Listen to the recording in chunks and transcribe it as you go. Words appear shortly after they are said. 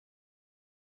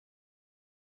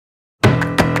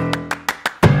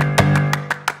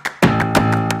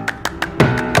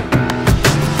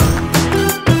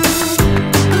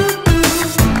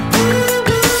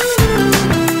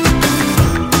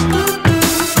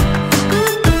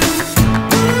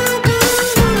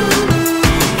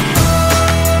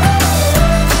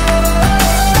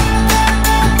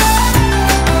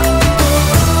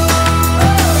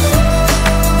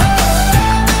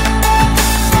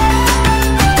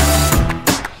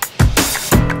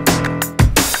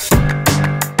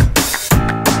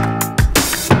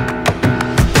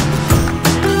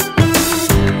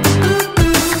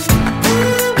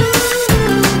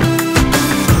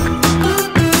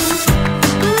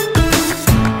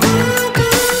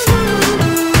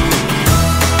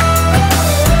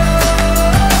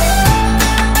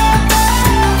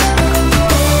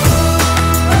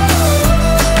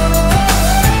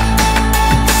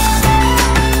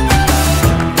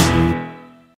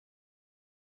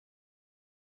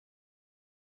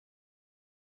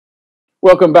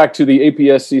Welcome back to the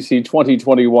APSCC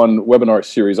 2021 webinar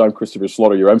series. I'm Christopher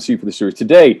Slaughter, your MC for the series.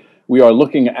 Today, we are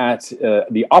looking at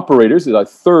the operators. It's our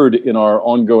third in our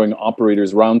ongoing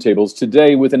operators roundtables,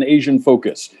 today with an Asian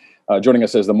focus. Joining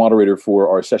us as the moderator for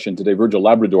our session today, Virgil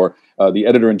Labrador, the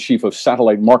editor-in-chief of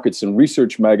Satellite Markets and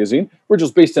Research magazine.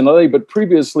 Virgil's based in LA, but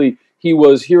previously he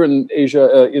was here in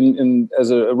Asia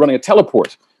running a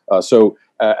teleport.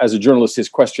 As a journalist, his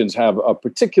questions have a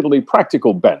particularly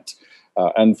practical bent.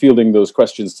 And fielding those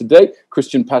questions today,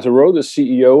 Christian Patero, the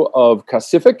CEO of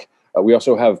Pacific. We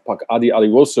also have Pak Adi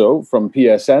Aliwoso from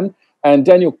PSN and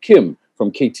Daniel Kim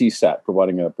from KTSAT,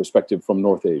 providing a perspective from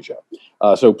North Asia.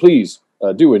 So please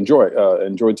do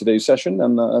enjoy today's session,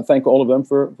 and thank all of them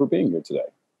for being here today.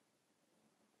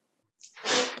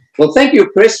 Well, thank you,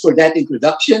 Chris, for that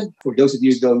introduction. For those of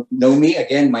you who don't know me,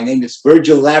 again, my name is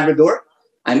Virgil Labrador.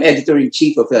 I'm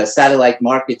editor-in-chief of Satellite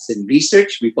Markets and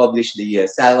Research. We publish the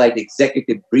Satellite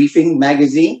Executive Briefing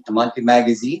magazine, a monthly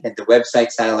magazine, at the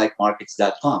website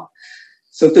satellitemarkets.com.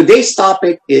 So today's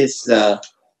topic is the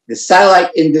satellite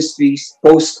industry's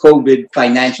post-COVID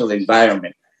financial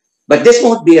environment. But this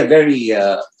won't be a very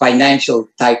financial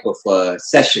type of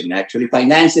session. Actually,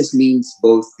 finances means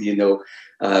both,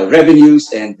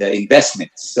 revenues and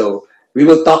investments. So we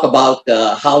will talk about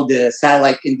how the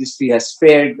satellite industry has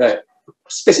fared,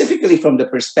 specifically from the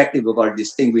perspective of our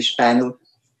distinguished panel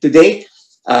today,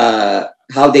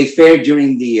 how they fared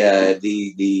during the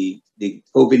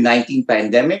COVID-19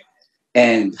 pandemic,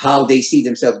 and how they see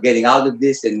themselves getting out of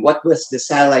this, and what was the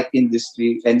satellite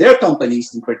industry and their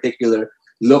companies in particular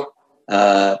look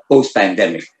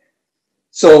post-pandemic.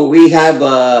 So we have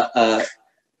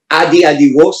Adi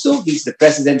Aliwoso. He's the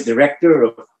president director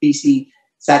of PC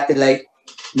Satellite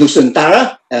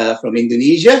Nusantara from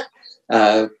Indonesia.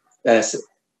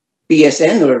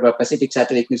 PSN, or Pacific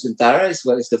Satellite Nusantara, as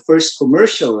well as the first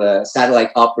commercial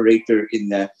satellite operator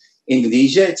in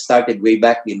Indonesia. It started way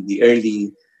back in the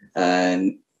early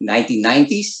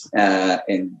 1990s,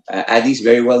 and Adi is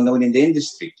very well known in the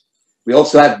industry. We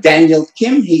also have Daniel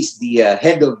Kim. He's the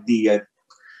head of the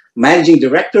managing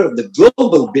director of the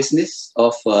global business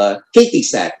of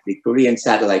KTSAT, the Korean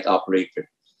satellite operator.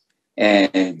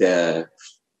 And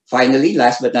finally,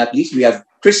 last but not least, we have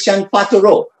Christian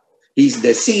Patero. He's the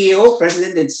CEO,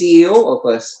 president and CEO of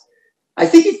us. I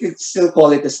think you could still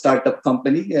call it a startup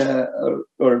company,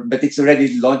 but it's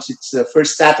already launched its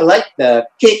first satellite,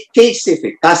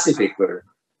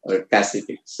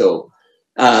 Pacific. So,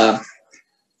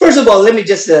 first of all, let me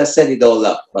just set it all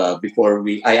up before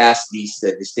I ask these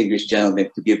distinguished gentlemen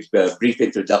to give brief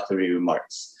introductory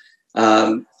remarks.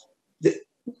 The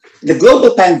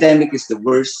global pandemic is the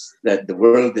worst that the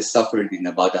world has suffered in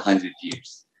about 100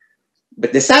 years.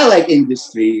 But the satellite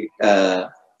industry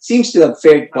seems to have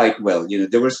fared quite well.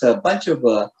 There was a bunch of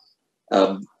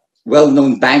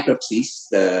well-known bankruptcies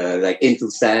like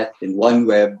Intelsat and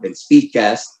OneWeb and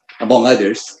Speedcast, among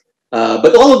others.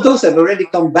 But all of those have already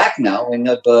come back now and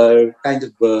have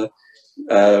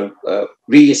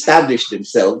re-established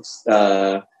themselves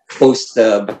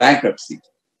post-bankruptcy.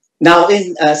 Now,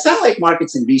 in satellite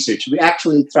markets and research, we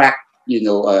actually track,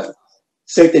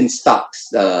 certain stocks.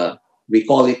 We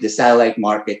call it the Satellite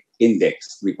Market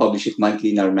Index. We publish it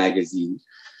monthly in our magazine.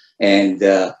 And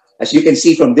as you can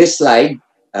see from this slide,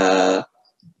 the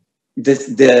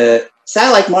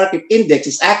Satellite Market Index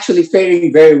is actually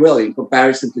faring very well in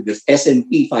comparison to the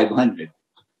S&P 500.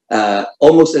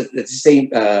 Almost at the same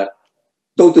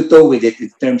toe-to-toe with it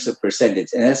in terms of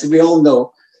percentage. And as we all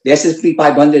know, the S&P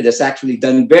 500 has actually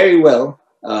done very well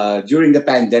during the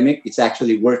pandemic. It's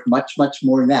actually worth much, much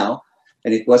more now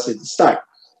than it was at the start.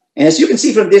 And as you can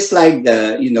see from this slide,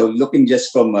 looking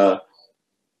just from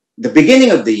the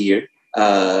beginning of the year,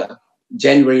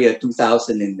 January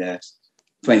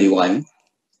 2021,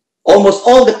 almost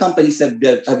all the companies have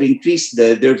increased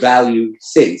their value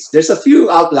since. There's a few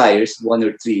outliers, one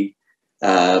or three,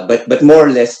 but more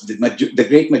or less the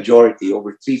great majority,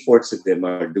 over 3/4 of them,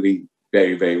 are doing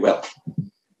very, very well.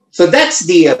 So that's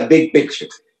the big picture.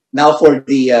 Now for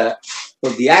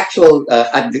the actual,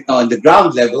 on the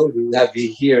ground level, we have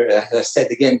here, as I said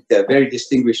again, a very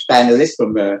distinguished panelists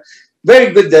from a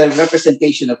very good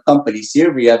representation of companies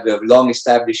here. We have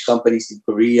long-established companies in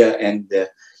Korea and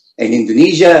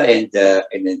Indonesia, and a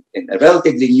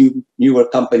relatively newer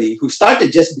company who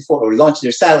started just before, or launched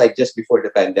their satellite just before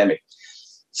the pandemic.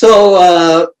 So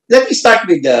let me start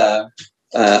with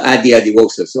Adi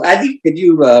Aliwoso. So Adi, could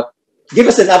you give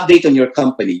us an update on your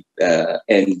company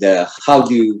and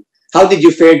how did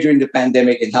you fare during the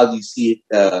pandemic, and how do you see it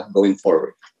going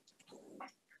forward?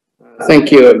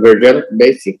 Thank you, Virgil.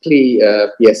 Basically,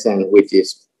 PSN, which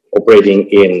is operating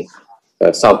in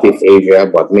Southeast Asia,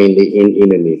 but mainly in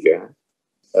Indonesia.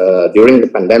 During the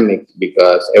pandemic,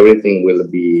 because everything will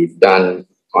be done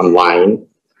online,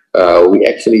 we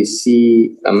actually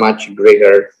see a much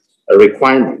greater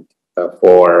requirement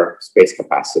for space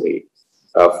capacity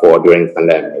for during the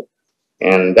pandemic.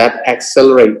 And that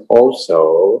accelerates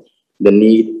also the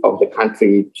need of the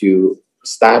country to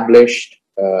establish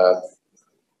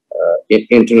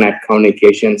internet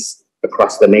communications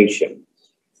across the nation.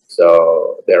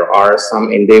 So there are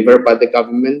some endeavor by the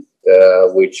government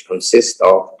which consists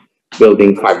of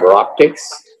building fiber optics,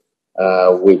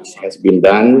 which has been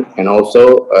done, and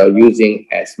also using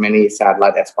as many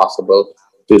satellites as possible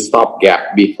to stop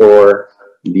gap before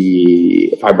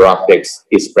the fiber optics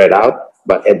is spread out.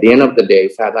 But at the end of the day,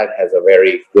 satellite has a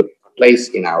very good place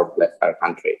in our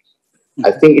country.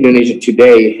 I think Indonesia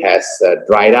today has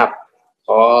dried up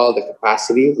all the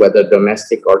capacity, whether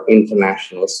domestic or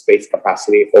international space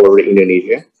capacity over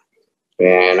Indonesia.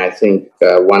 And I think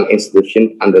one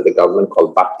institution under the government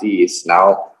called Bakti is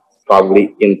now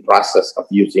probably in process of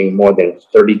using more than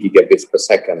 30 gigabits per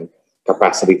second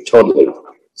capacity totally.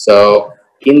 So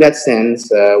in that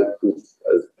sense, a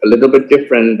little bit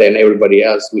different than everybody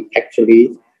else, we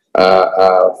actually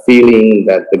feeling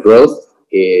that the growth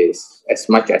is as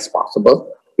much as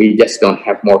possible. We just don't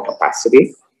have more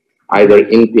capacity, either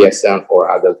in PSM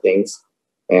or other things.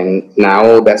 And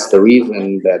now that's the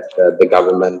reason that the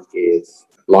government is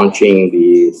launching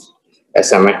this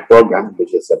SMF program,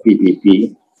 which is a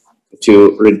PPP,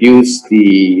 to reduce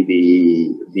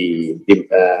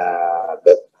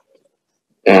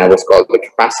what's called the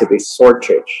capacity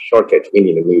shortage in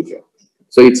Indonesia.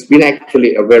 So it's been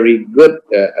actually a very good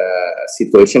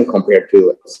situation compared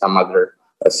to some other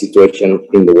situation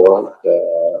in the world,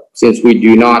 since we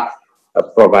do not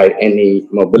provide any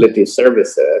mobility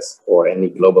services or any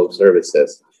global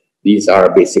services. These are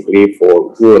basically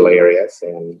for rural areas,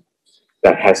 and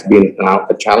that has been now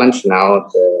a challenge. Now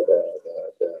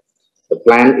the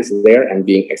plan is there and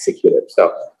being executed.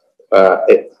 So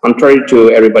contrary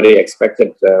to everybody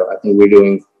expected, I think we're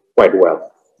doing quite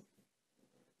well.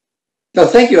 No,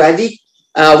 thank you, Andy.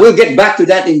 We'll get back to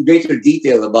that in greater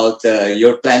detail about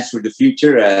your plans for the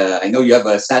future. I know you have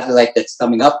a satellite that's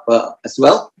coming up as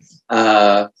well.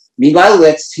 Meanwhile,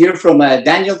 let's hear from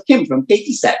Daniel Kim from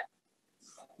KTSat.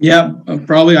 Yeah,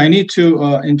 probably I need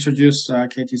to introduce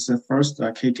KTSat first.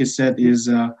 KTSat is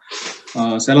a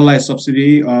satellite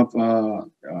subsidiary of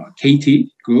KT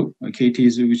Group. KT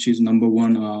is which is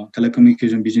 #1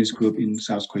 telecommunication business group in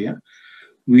South Korea.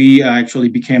 We actually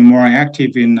became more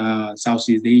active in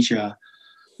Southeast Asia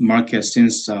market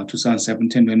since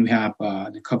 2017, when we have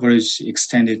the coverage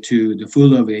extended to the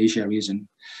full of Asia region.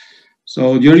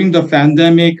 So during the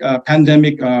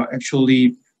pandemic,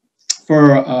 actually,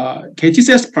 for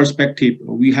KTSAT's perspective,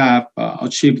 we have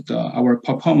achieved our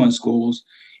performance goals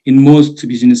in most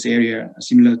business area,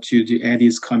 similar to the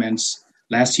Eddie's comments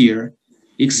last year,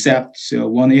 except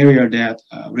one area that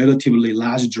relatively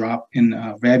large drop in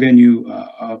revenue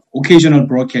of occasional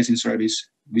broadcasting service,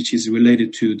 which is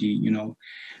related to the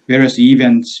various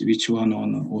events which were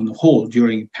on hold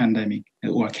during pandemic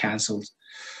or canceled.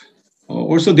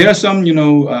 Also, there are some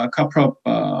couple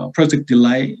of project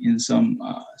delay in some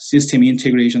system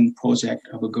integration project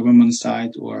of a government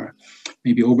side or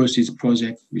maybe overseas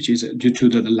project, which is due to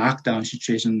the lockdown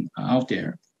situation out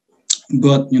there.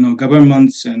 But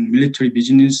governments and military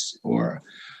business or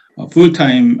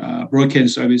full-time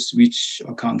broadcast service, which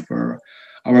account for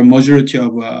our majority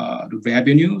of the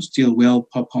revenue, still well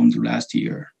performed last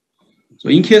year. So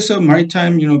in case of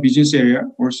maritime, business area,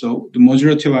 also the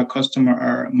majority of our customer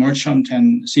are merchant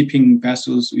and shipping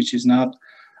vessels, which is not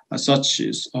such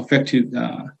affected,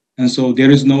 and so there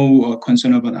is no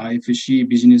concern about IFSC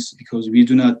business because we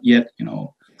do not yet,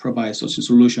 provide such a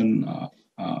solution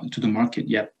to the market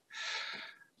yet.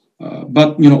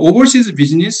 But overseas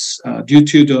business, due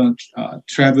to the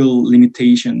travel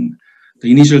limitation, the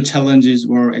initial challenges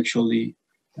were actually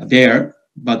there,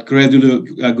 but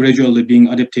gradually being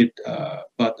adapted.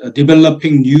 But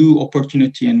developing new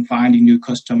opportunity and finding new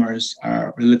customers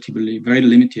are relatively very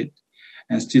limited,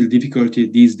 and still difficulty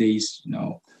these days,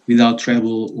 without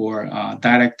travel or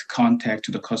direct contact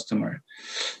to the customer.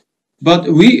 But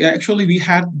we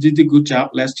did a good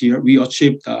job last year. We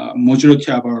achieved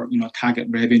majority of our target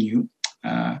revenue,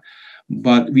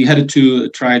 but we had to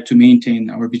try to maintain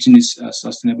our business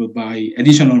sustainable by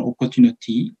additional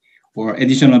opportunity or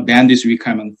additional bandwidth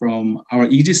requirement from our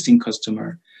existing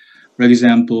customer. For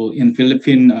example, in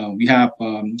Philippines, we have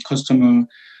customer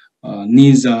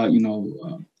needs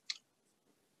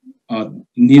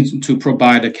needs to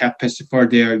provide a capacity for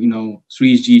their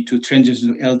 3G to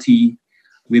transition to LTE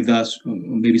with us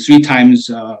maybe 3 times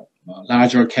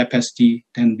larger capacity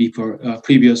than before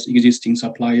previous existing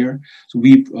supplier. So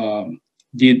we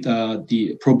did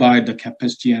provide the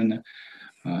capacity, and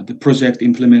the project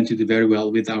implemented very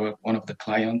well with one of the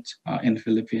clients in the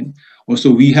Philippines. Also,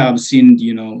 we have seen,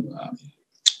 you know,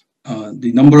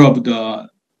 the number of the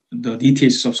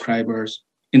DTH subscribers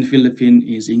in the Philippines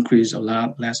is increased a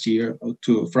lot last year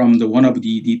from one of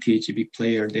the DTH big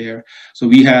player there. So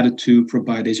we had to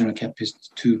provide additional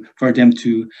capacity for them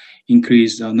to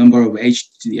increase the number of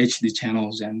HD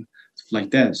channels and stuff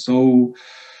like that. So,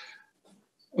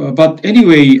 but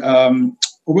anyway,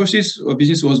 overseas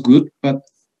business was good, but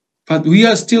we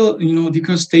are still, you know,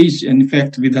 because stage, in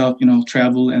fact, without, you know,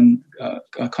 travel and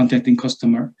contacting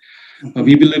customer.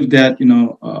 We believe that, you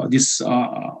know, this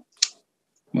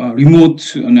remote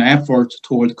effort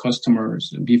toward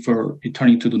customers before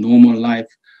returning to the normal life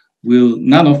will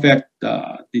not affect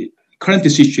the current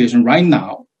situation right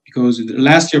now, because the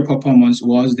last year performance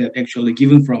was that actually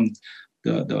given from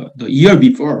the year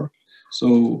before.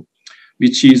 So,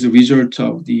 which is a result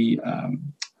of the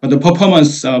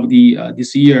performance of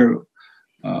this year.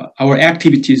 Our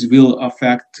activities will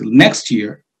affect next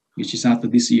year, which is not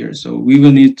this year. So we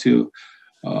will need to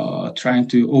try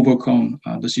to overcome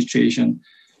the situation,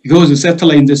 because the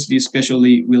satellite industry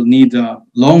especially will need a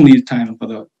long lead time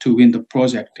to win the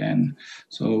project. And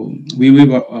so we will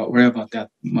be aware about that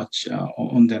much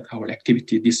on our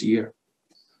activity this year.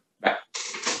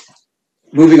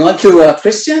 Moving on to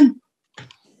Christian.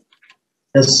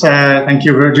 Yes, thank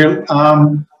you, Virgil.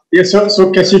 Yes,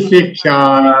 so Pacific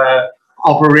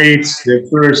operates the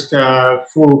first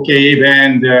full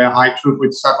Ka-band high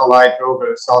throughput satellite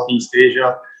over Southeast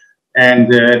Asia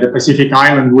and the Pacific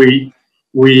Island.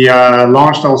 We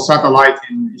launched our satellite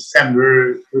in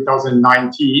December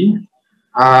 2019,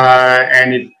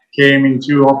 and it came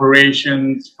into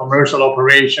commercial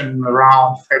operation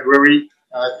around February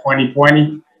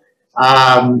 2020.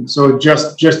 So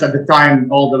just at the time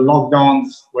all the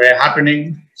lockdowns were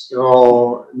happening.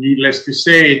 So needless to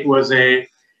say, it was a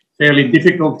fairly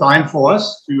difficult time for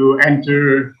us to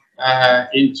enter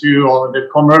into the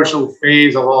commercial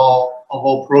phase of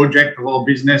our project, of our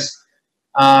business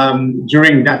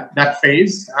during that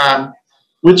phase,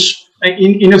 which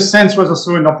in a sense was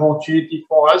also an opportunity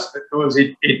for us, because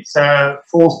it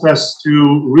forced us to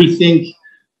rethink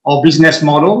our business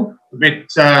model a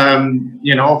bit,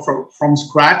 you know, from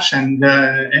scratch and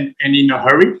in a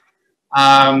hurry,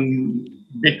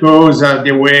 because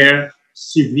there were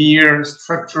severe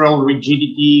structural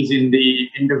rigidities in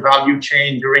the value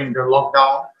chain during the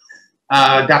lockdown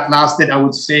that lasted, I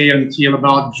would say, until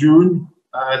about June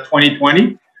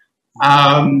 2020.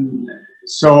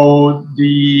 So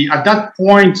at that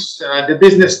point, the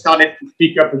business started to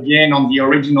pick up again on the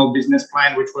original business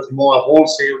plan, which was more a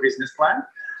wholesale business plan.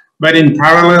 But in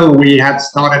parallel, we had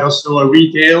started also a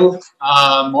retail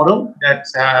model that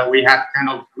we had kind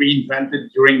of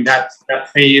reinvented during that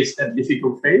phase, that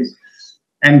difficult phase.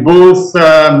 And both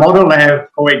models have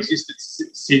coexisted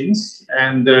since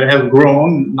and have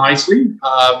grown nicely.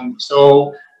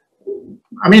 So,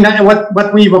 I mean,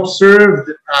 what we've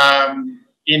observed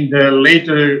in the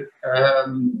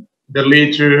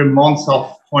later months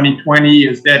of 2020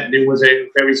 is that there was a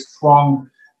very strong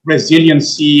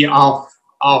resiliency of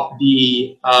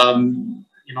the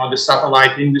you know, the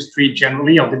satellite industry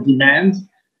generally, of the demand.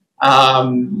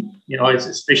 You know, it's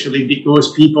especially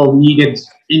because people needed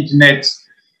internet,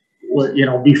 you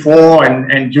know, before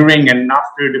and during and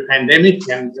after the pandemic,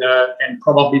 and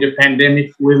probably the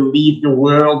pandemic will leave the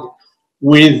world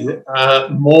with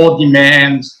more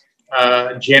demand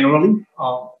generally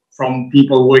from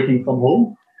people working from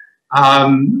home.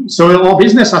 So our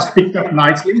business has picked up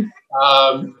nicely.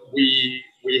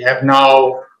 We have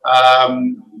now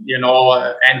you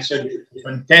know, answered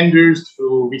different tenders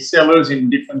to resellers in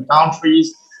different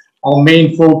countries. Our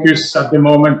main focus at the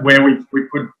moment, where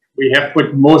we have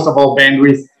put most of our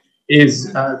bandwidth,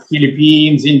 is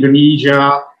Philippines,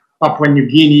 Indonesia, Papua New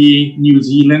Guinea, New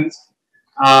Zealand.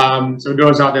 So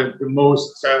those are the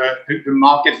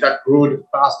markets that grow the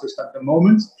fastest at the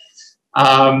moment.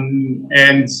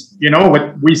 And you know,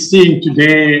 what we're seeing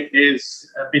today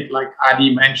is a bit like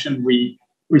Adi mentioned. We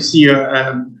see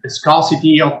a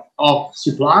scarcity of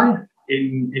supply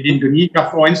in Indonesia,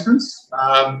 for instance.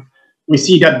 We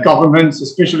see that governments,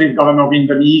 especially the government of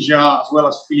Indonesia as well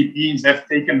as Philippines, have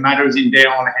taken matters in their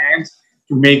own hands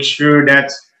to make sure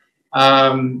that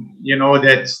you know,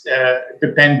 that the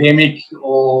pandemic,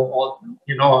 or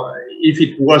you know, if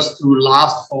it was to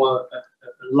last for a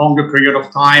longer period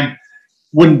of time,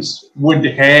 would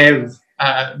have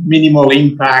minimal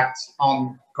impact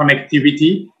on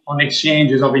connectivity, on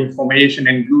exchanges of information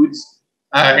and goods,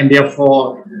 and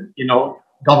therefore, you know,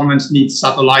 governments need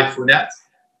satellite for that,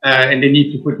 and they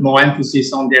need to put more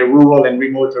emphasis on their rural and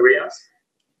remote areas.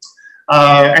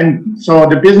 And so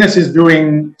the business is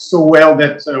doing so well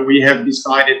that we have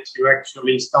decided to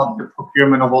actually start the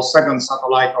procurement of our second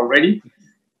satellite already.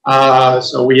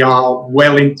 So we are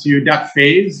well into that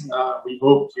phase. We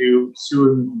hope to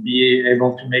soon be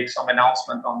able to make some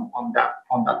announcement on that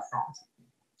front.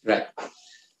 Right.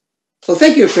 Well,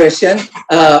 thank you, Christian.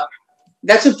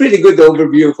 That's a pretty good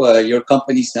overview of your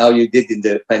companies now you did in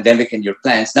the pandemic and your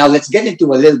plans. Now let's get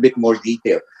into a little bit more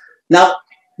detail. Now,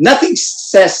 nothing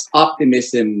says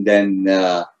optimism than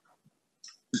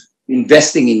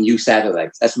investing in new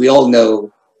satellites. As we all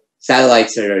know,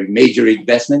 satellites are a major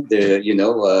investment.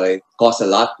 It costs a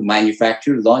lot to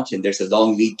manufacture, launch, and there's a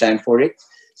long lead time for it.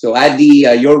 So, Adi,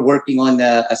 you're working on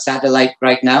a satellite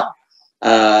right now.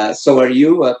 So are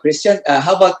you, Christian?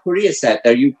 How about KoreaSat?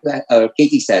 Are you,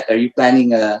 KTSat? Are you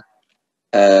planning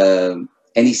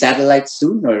any satellites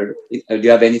soon, or do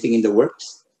you have anything in the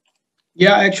works?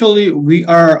 Yeah, actually, we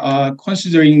are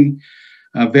considering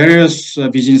various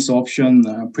business options,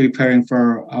 preparing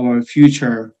for our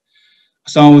future.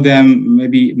 Some of them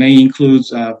may include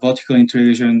vertical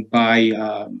integration by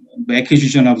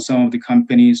acquisition of some of the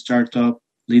companies, startup,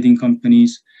 leading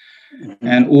companies,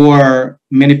 and or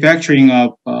manufacturing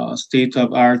of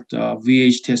state-of-art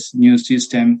VHTS new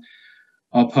system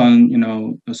upon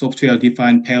a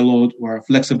software-defined payload or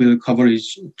flexible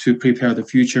coverage to prepare the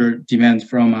future demand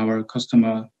from our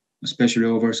customer, especially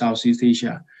over Southeast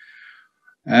Asia.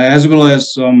 As well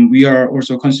as we are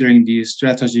also considering the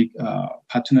strategic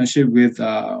partnership with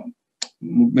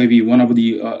maybe one of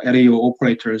the area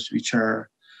operators, which are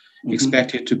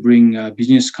expected to bring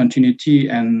business continuity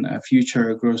and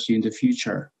future growth in the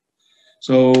future.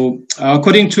 So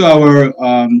according to our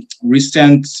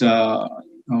recent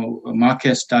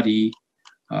market study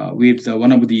with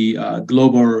one of the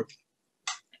global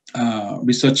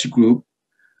research group,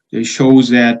 it shows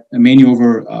that many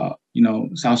over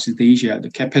Southeast Asia, the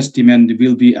capacity demand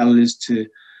will be at least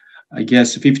I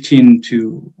guess 15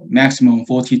 to maximum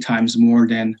 40 times more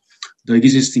than the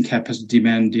existing capacity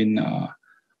demand in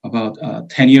about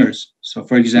 10 years. So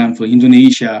for example,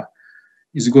 Indonesia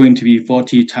is going to be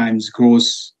 40 times growth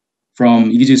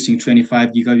from existing 25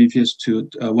 gigabps to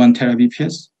 1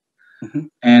 terabps.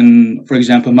 And for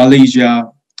example, Malaysia,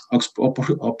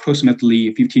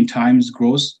 approximately 15 times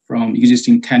growth from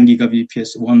existing 10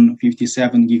 gigabps,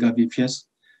 157 gigabps.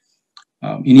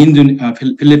 In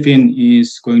Philippines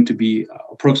is going to be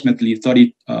approximately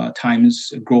 30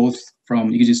 times growth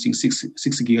from existing 6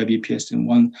 gigabps and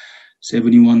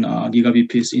 171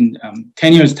 gigabps in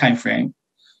 10 years time frame.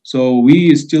 So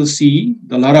we still see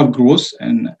a lot of growth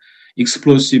and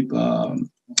explosive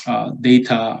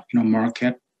data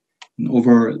market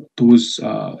over those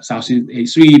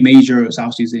three major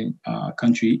Southeast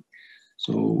country.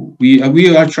 So we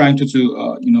are trying to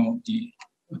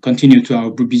continue to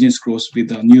our business growth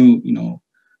with a new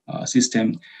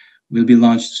system will be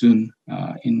launched soon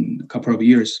in a couple of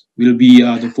years. Will be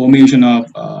the formation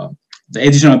of the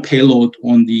additional payload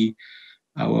on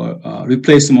our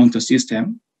replacement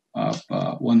system of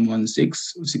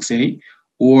 116A,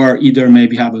 or either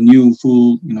maybe have a new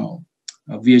full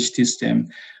VHT system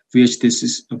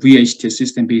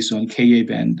based on Ka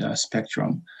band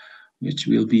spectrum, which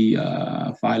will be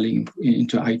filing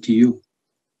into ITU.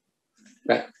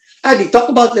 Right. Adi, talk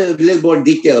about a little more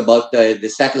detail about the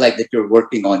satellite that you're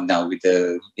working on now with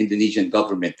the Indonesian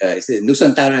government. Is it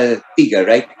Nusantara 3,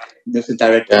 right?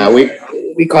 Nusantara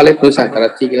 3. We call it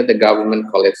Nusantara 3. The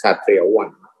government call it Satria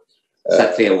 1.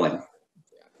 Satria 1.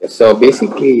 So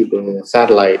basically, the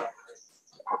satellite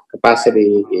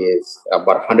capacity is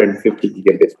about 150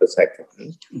 gigabits per second,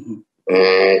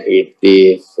 and it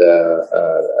is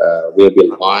will be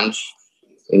launched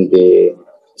in the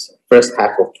first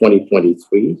half of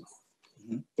 2023,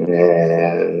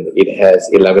 and it has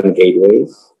 11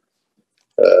 gateways.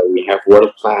 We have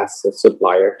world-class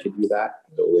supplier to do that.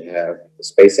 So we have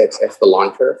SpaceX as the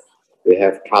launcher. We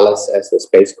have Thales as the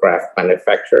spacecraft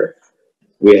manufacturer.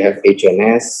 We have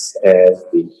HNS as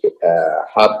the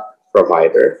hub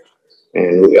provider.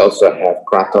 And we also have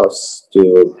Kratos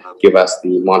to give us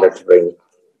the monitoring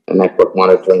and network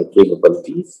monitoring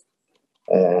capabilities.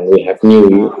 And we have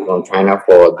New from China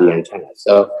for the antenna.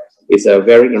 So it's a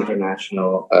very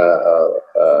international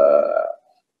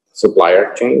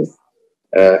supplier chain,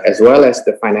 as well as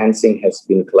the financing has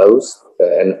been closed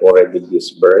and already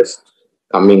disbursed,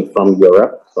 coming from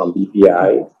Europe, from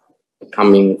BPI,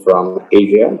 coming from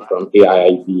Asia, from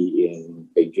AIIB in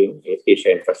Beijing,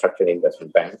 Asia Infrastructure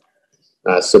Investment Bank,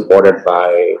 supported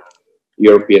by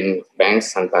European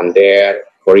banks, Santander,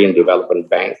 Korean Development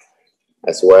Bank,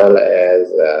 as well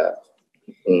as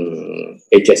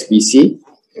HSBC.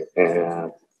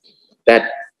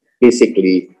 That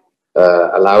basically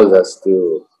allows us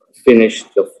to finish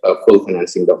the full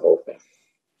financing the whole thing.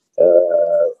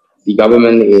 The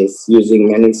government is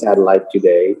using many satellites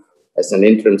today as an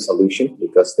interim solution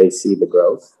because they see the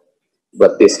growth.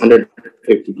 But this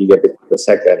 150 gigabit per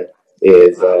second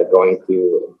is going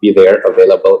to be there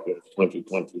available in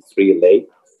 2023 late.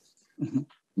 Mm-hmm.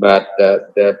 But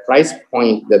the price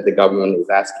point that the government is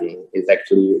asking is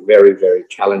actually very, very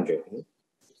challenging.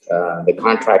 The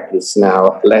contract is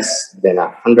now less than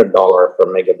 $100 per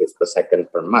megabits per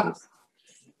second per month.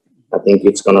 I think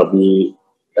it's going to be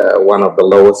one of the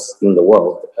lowest in the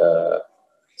world.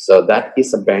 So that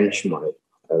is a benchmark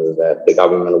that the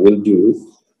government will do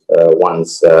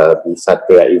once the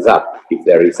Satya is up, if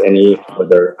there is any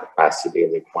other capacity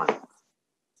requirement.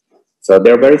 So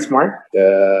they're very smart,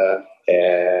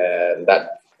 and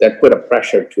that put a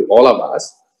pressure to all of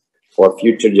us for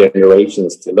future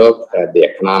generations to look at the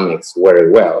economics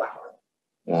very well.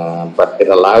 But it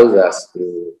allows us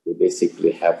to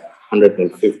basically have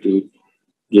 150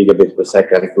 gigabit per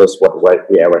second plus what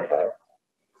we ever have.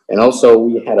 And also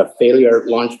we had a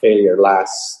launch failure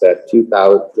last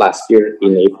year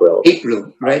in April.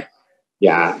 April, right?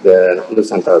 Yeah, the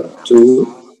Nusantara 2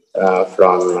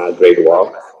 from Great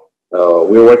Wall.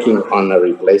 We're working on a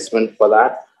replacement for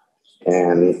that.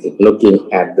 And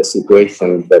looking at the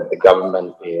situation that the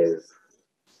government is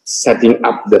setting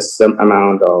up the same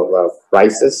amount of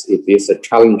prices, it is a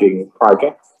challenging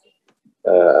project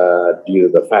due to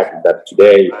the fact that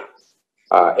today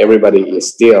everybody is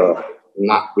still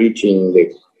not reaching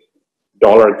the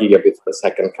 $gigabits per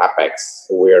second capex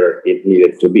where it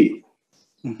needed to be.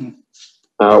 Mm-hmm.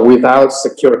 Without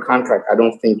secure contract, I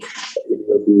don't think it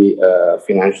will be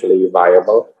financially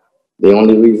viable. The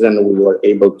only reason we were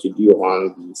able to do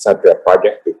on the Satya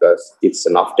project because it's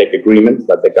an offtake agreement,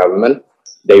 but the government,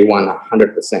 they want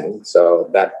 100%. So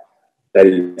that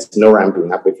is no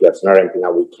ramping up. If you have no ramping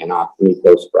up, we cannot meet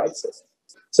those prices.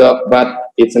 So,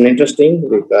 but it's an interesting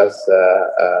because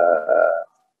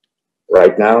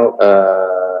right now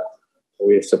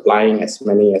we're supplying as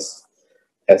many as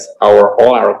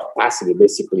all our capacity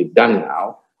basically done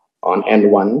now on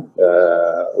N1.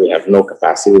 We have no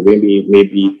capacity,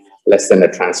 maybe less than a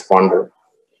transponder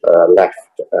left.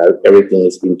 Everything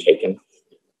is being taken.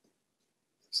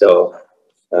 So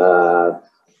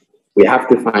we have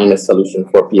to find a solution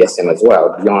for PSM as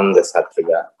well beyond the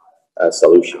Satya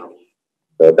solution.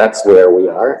 So that's where we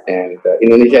are. And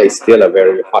Indonesia is still a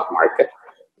very hot market.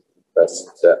 But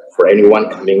for anyone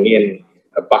coming in,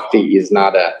 Bhakti is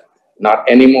not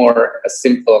anymore a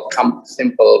simple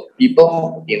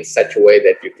people in such a way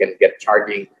that you can get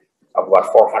charging of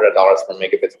about $400 per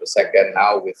megabits per second.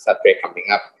 Now with Satya coming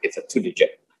up, it's a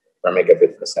 2-digit per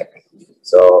megabit per second.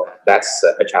 So that's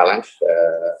a challenge.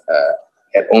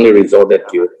 Have only resorted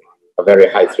to a very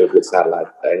high throughput satellite.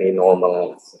 Any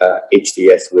normal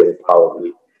HTS will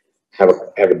probably have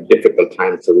a difficult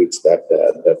time to reach that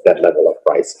level of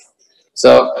price.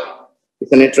 So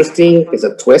it's a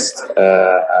twist,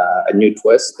 a new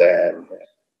twist in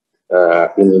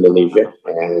Indonesia.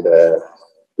 And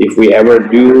if we ever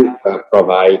do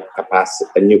provide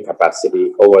a new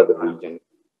capacity over the region,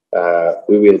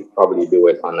 we will probably do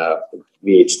it on a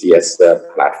VHTS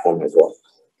platform as well.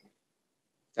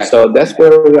 Right. So that's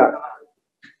where we are.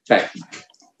 Right.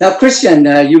 Now, Christian,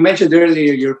 you mentioned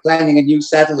earlier you're planning a new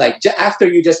satellite after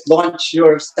you just launched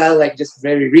your satellite just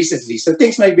very recently. So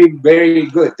things might be very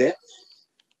good. Eh?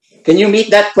 Can you meet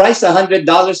that price, $100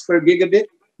 per gigabit?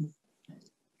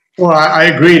 Well, I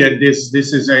agree that this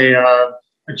is a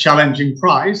challenging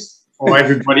price for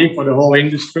everybody, for the whole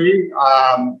industry.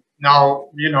 Now,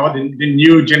 you know, the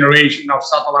new generation of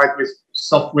satellite with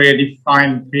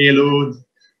software-defined payload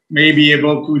may be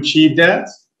able to achieve that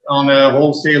on a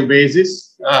wholesale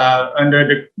basis.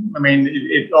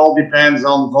 It all depends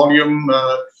on volume,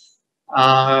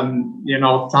 you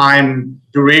know, time,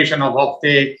 duration of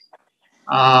offtake.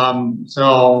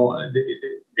 So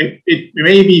it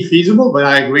may be feasible, but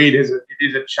I agree it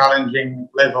is a challenging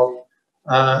level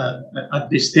at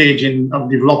this stage of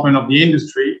development of the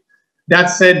industry. That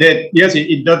said, that yes,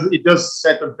 it does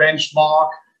set a benchmark.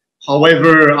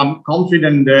 However, I'm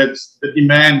confident that the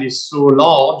demand is so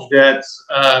large that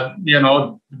you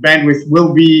know, the bandwidth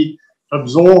will be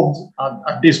absorbed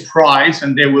at this price,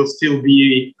 and there will still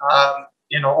be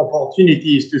you know,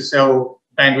 opportunities to sell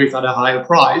bandwidth at a higher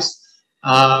price.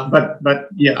 But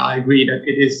yeah, I agree that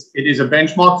it is a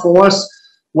benchmark for us.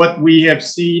 What we have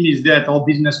seen is that our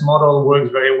business model works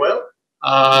very well.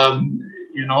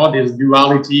 You know, this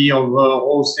duality of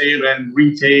wholesale and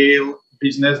retail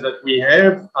business that we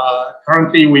have.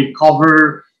 Currently, we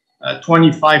cover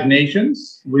 25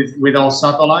 nations with our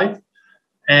satellite,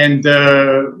 and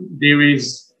there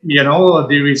is, you know,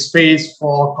 there is space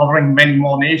for covering many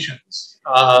more nations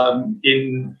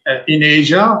in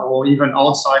Asia or even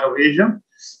outside of Asia.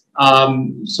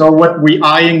 So what we're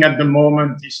eyeing at the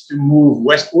moment is to move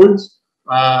westwards.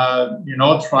 You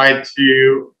know, try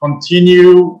to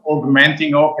continue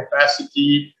augmenting our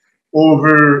capacity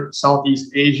over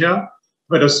Southeast Asia,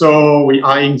 but also we're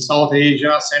eyeing South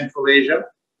Asia, Central Asia.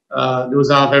 Those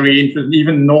are very interesting,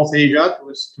 even North Asia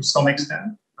to some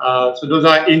extent. So those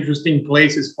are interesting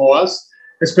places for us,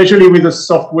 especially with a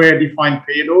software-defined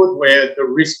payload where the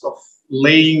risk of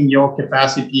laying your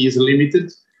capacity is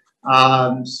limited.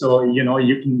 So, you know,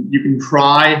 you can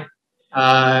try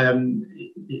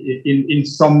in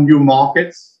some new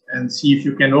markets and see if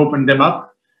you can open them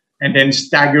up, and then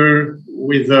stagger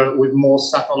with more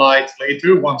satellites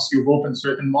later once you've opened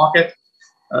certain market.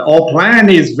 Our plan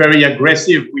is very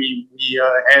aggressive. We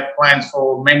have plans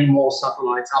for many more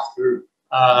satellites after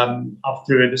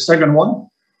the second one.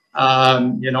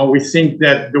 You know, we think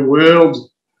that the world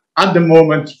at the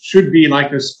moment should be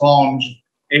like a sponge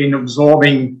in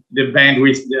absorbing the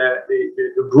bandwidth,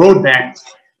 the broadband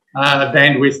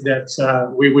bandwidth that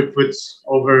we would put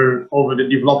over the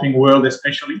developing world,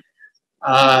 especially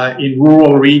in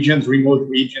rural regions, remote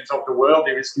regions of the world.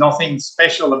 There is nothing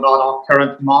special about our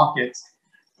current market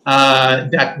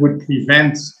that would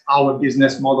prevent our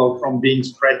business model from being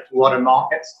spread to other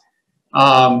markets.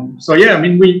 So yeah, I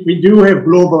mean, we do have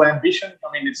global ambition.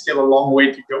 I mean, it's still a long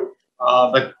way to go,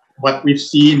 but what we've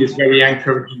seen is very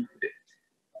encouraging today.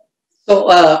 So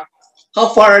how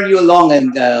far are you along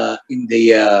in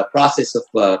the process of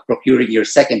procuring your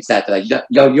second satellite?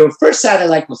 Your first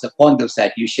satellite was a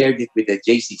Condosat. You shared it with the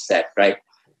JCSat, right?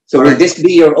 So will this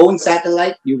be your own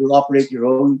satellite? You will operate your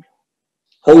own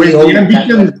with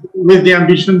the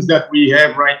ambitions that we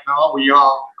have right now, we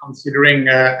are considering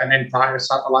an entire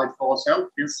satellite for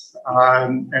ourselves, yes.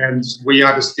 And we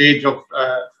are at the stage of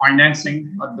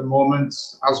financing at the moment,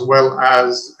 as well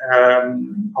as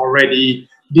already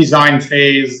design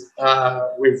phase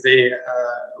with the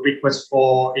request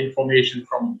for information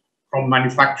from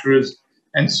manufacturers,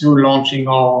 and soon launching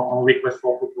our request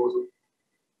for proposal.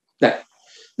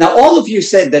 Now, all of you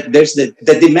said that there's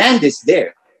the demand is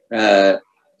there.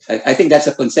 I think that's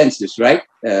a consensus, right?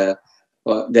 That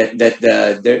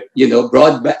you know,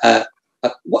 broadband.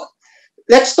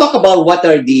 Let's talk about what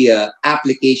are the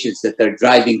applications that are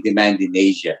driving demand in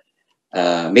Asia.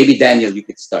 Maybe Daniel, you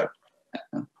could start.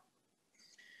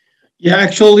 Yeah,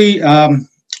 actually,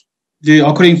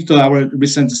 according to our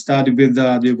recent study with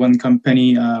the one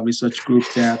company research group,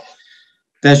 that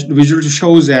research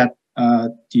shows that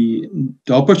the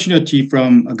opportunity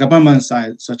from a government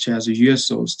side, such as the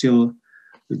USO, still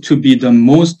to be the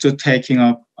most taking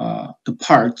up the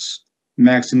parts,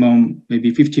 maximum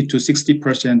maybe 50 to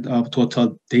 60% of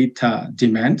total data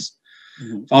demands,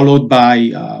 followed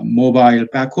by mobile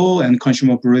backhaul and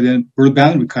consumer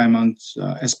broadband requirements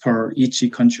as per each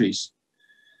countries.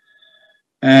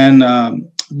 And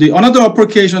the another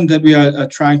application that we are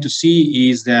trying to see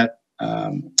is that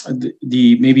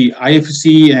the maybe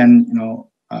IFC and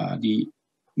the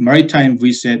maritime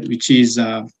reset, which is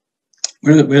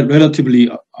relatively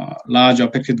large,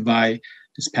 affected by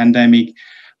this pandemic,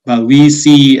 but we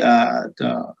see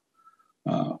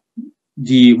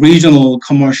the regional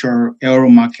commercial aero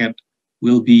market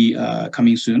will be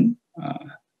coming soon.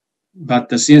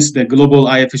 But since the global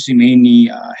IFC mainly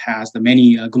has the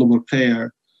many global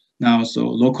player now, so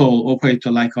local operator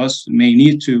like us may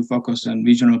need to focus on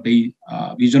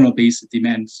regional-based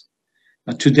demands.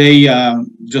 Today,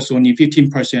 just only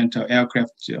 15% of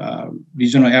aircraft,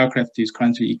 regional aircraft, is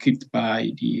currently equipped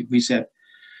by the reset,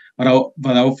 but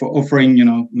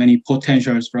offering many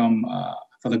potentials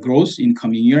for the growth in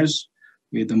coming years,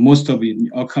 with most of the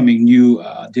upcoming new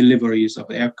deliveries of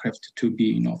aircraft to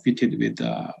be fitted with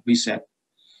reset.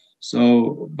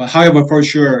 So, but however, for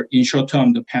sure, in short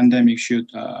term, the pandemic should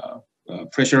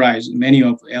pressurize many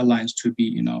of airlines to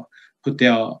be put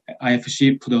their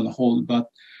IFC put on hold, but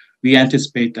we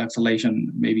anticipate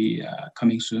acceleration maybe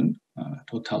coming soon,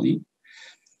 totally.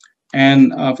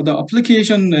 And for the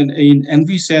application in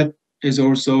reset is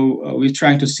also we're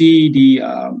trying to see the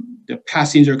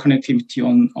passenger connectivity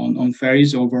on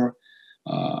ferries over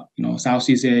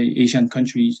Southeast Asian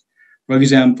countries. For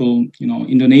example,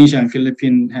 Indonesia and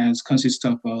Philippines has consist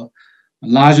of a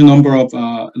large number of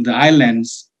the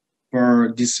islands.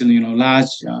 For this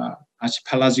large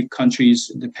archipelagic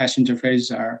countries, the passenger ferries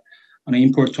are an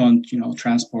important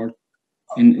transport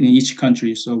in each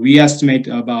country. So we estimate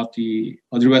about the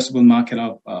addressable market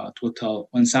of total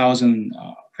 1,000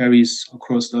 ferries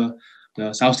across the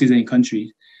Southeast Asian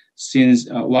countries. Since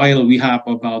while we have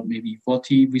about maybe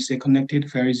 40, we say,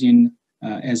 connected ferries in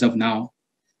as of now.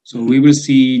 So we will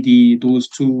see those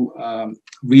two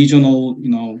regional,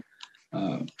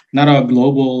 not a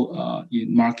global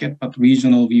market, but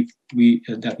regional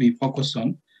that we focus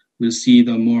on. We'll see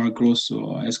the more growth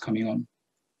as coming on.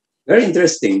 Very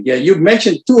interesting. Yeah, you've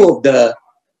mentioned two of the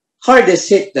hardest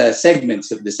hit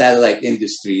segments of the satellite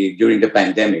industry during the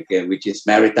pandemic, which is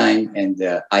maritime and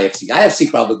IFC. IFC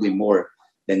probably more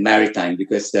than maritime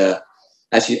because,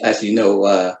 as you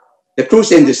know, the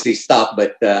cruise industry stopped,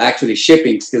 but actually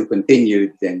shipping still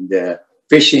continued, and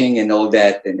fishing and all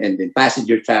that, and then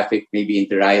passenger traffic, maybe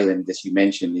inter-island, as you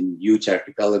mentioned, in huge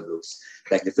archipelagos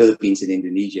like the Philippines and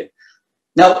Indonesia.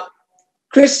 Now,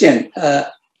 Christian,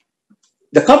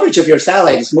 the coverage of your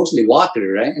satellite is mostly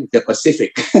water, right? The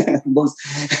Pacific.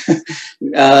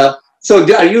 So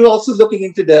are you also looking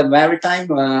into the maritime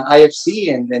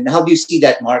IFC, and then how do you see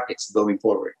that markets going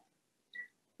forward?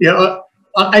 Yeah,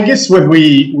 I guess when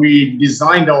we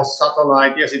designed our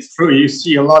satellite, yes, it's true. You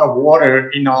see a lot of water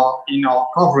in our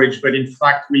coverage, but in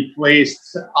fact, we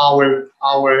placed our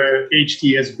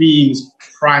HTS beams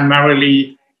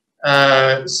primarily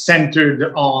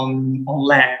centered on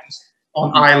land,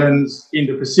 on islands in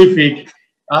the Pacific.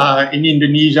 In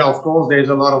Indonesia, of course, there's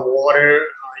a lot of water.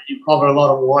 You cover a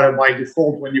lot of water by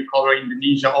default when you cover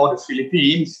Indonesia or the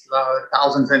Philippines,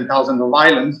 thousands and thousands of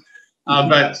islands.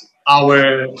 But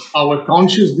our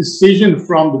conscious decision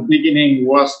from the beginning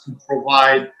was to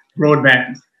provide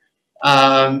broadband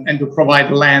and to provide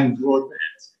land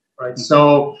broadband, right?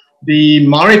 So the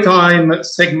maritime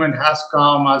segment has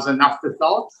come as an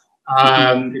afterthought.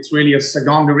 It's really a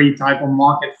secondary type of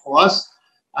market for us.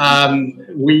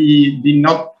 We did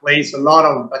not place a lot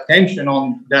of attention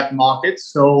on that market.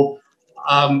 So,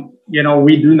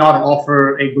 we do not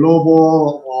offer a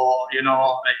global or,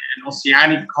 an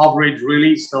oceanic coverage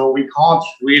really. So we can't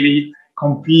really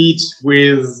compete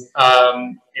with,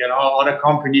 other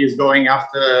companies going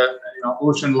after,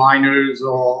 ocean liners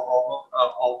or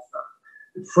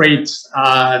freight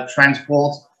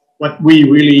transport. What we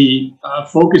really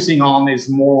focusing on is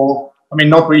more,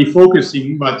 not really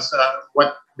focusing, but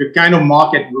what the kind of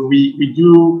market we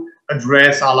do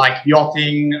address are like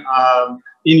yachting,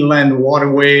 inland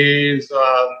waterways,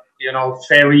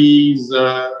 ferries,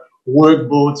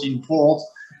 workboats in ports.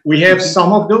 We have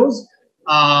some of those,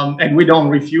 and we don't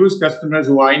refuse customers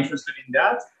who are interested in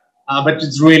that, but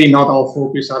it's really not our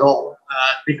focus at all,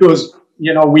 because,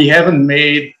 we haven't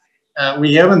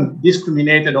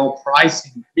discriminated our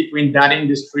pricing between that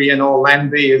industry and our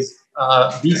land-based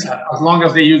VSAT, as long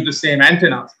as they use the same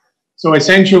antennas. So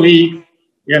essentially,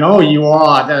 you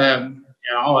are the,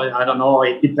 I don't know,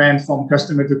 it depends from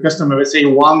customer to customer, let's say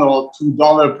 $1 or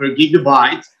 $2 per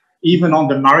gigabyte, even on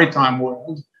the maritime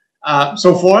world.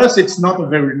 So for us, it's not a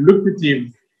very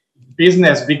lucrative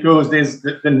business because there's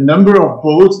the number of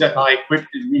boats that are equipped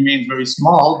remains very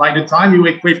small. By the time you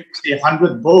equip, say,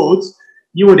 100 boats,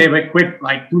 you would have equipped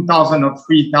like 2,000 or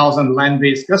 3,000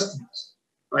 land-based customers,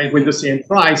 right, with the same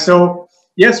price. So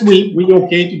yes, we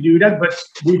okay to do that, but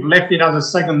we've left it as a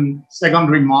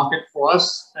secondary market for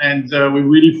us, and we're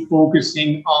really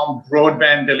focusing on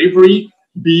broadband delivery,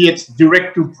 be it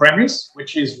direct to premise,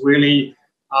 which is really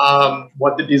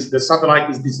what the satellite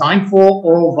is designed for,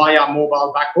 or via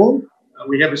mobile backhaul.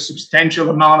 We have a substantial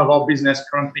amount of our business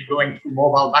currently going through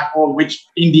mobile backhaul, which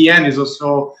in the end is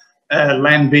also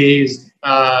land-based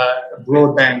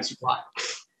broadband supply.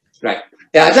 Right.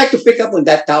 Yeah, I'd like to pick up on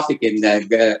that topic and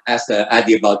ask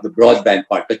Adi about the broadband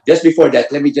part. But just before that,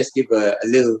 let me just give a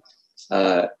little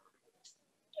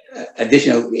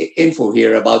additional info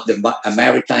here about the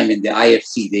maritime and the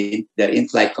IFC, the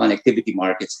in-flight connectivity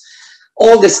markets.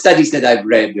 All the studies that I've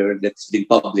read or that's been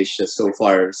published so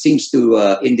far seems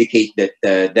to indicate that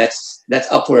that's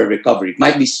up for a recovery. It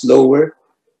might be slower.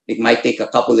 It might take a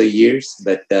couple of years,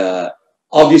 but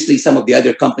obviously some of the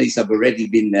other companies have already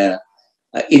been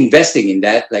investing in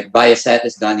that. Like Viasat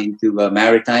has gone into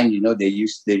maritime. They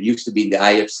used to be in the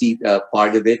IFC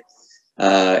part of it,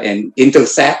 and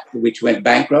Intelsat, which went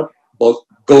bankrupt, both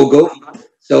go.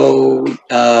 So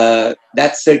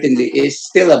that certainly is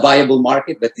still a viable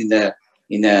market, but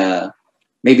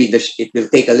maybe it will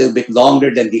take a little bit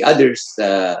longer than the others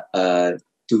to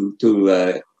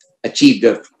achieve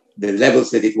the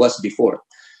levels that it was before.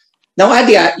 Now,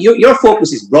 Adi, your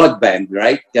focus is broadband,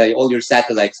 right? All your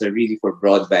satellites are really for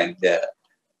broadband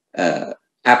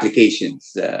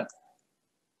applications.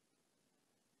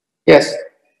 Yes.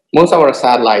 most of our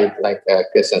satellite, like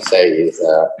Christian say, is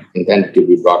intended to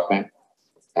be broadband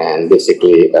and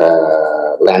basically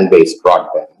land-based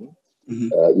broadband.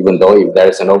 Even though if there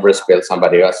is an overspill,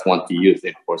 somebody else wants to use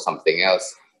it for something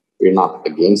else, we're not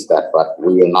against that, but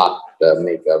we will not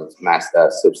make a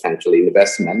substantial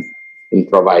investment in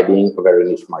providing a very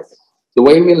niche market. The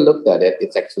way we looked at it,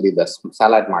 it's actually the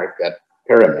satellite market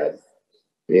pyramid.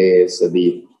 Is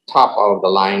the top of the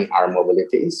line are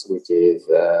mobilities, which is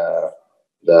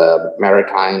the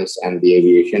maritimes and the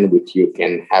aviation, which you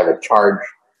can have a charge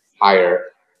higher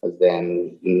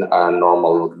than a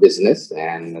normal business.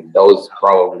 And those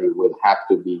probably will have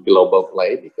to be global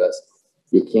play because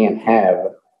you can't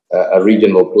have a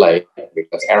regional play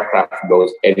because aircraft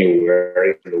goes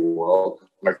anywhere in the world.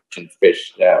 Merchant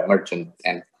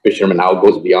and fishermen now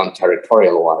goes beyond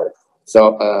territorial water.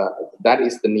 So that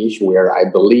is the niche where I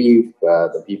believe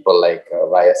the people like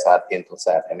Viasat,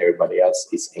 Intelsat, and everybody else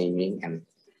is aiming and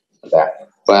that.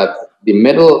 But the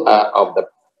middle of the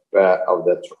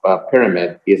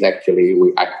pyramid is actually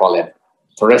I call it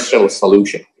terrestrial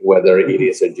solution. Whether it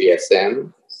is a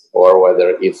GSM or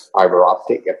whether it's fiber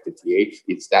optic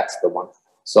FTTH, that's the one.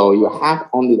 So you have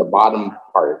only the bottom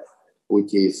part,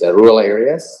 which is rural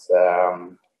areas,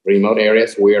 remote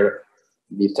areas where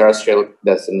the terrestrial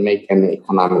doesn't make any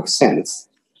economic sense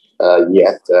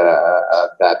yet.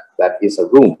 That is a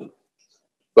room.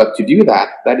 But to do that,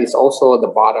 that is also the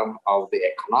bottom of the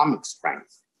economic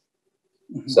strength.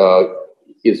 So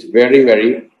it's very,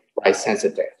 very price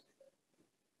sensitive.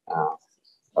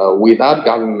 Without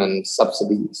government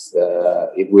subsidies,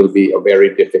 it will be a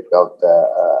very difficult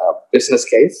business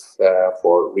case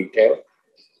for retail.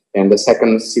 And the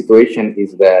second situation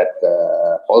is that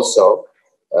also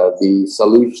the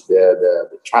solution,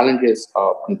 the challenges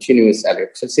of continuous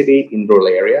electricity in rural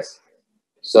areas.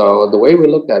 So the way we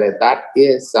looked at it, that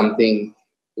is something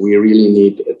we really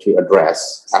need to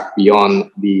address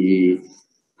beyond the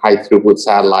high throughput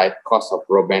satellite cost of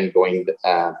broadband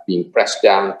being pressed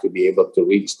down to be able to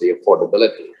reach the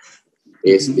affordability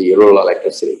is the rural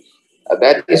electricity.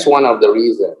 That is one of the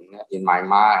reasons in my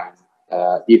mind,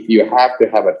 if you have to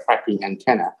have a tracking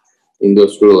antenna in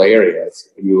those rural areas,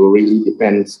 you really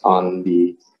depends on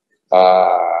the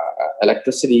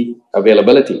electricity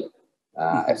availability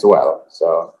as well.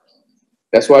 So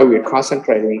that's why we're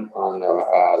concentrating on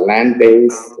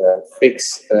land-based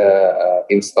fixed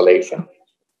installation.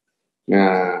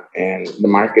 And the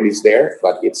market is there,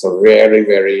 but it's a very,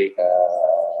 very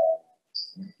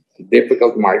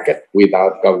difficult market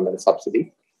without government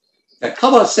subsidy. How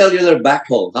about cellular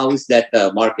backhaul? How is that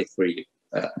market for you,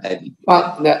 Eddie?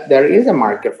 Well, there is a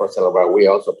market for cellular.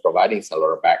 We're also providing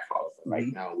cellular backhaul.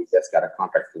 Right now, we just got a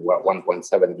contract for 1.7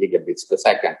 gigabits per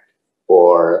second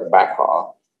for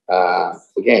backhaul.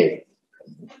 Again,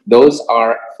 those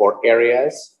are for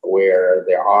areas where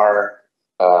there are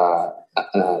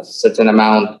a certain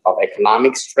amount of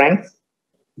economic strength,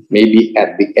 maybe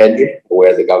at the edge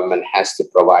where the government has to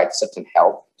provide certain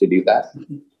help to do that.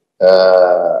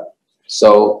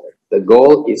 So the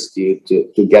goal is to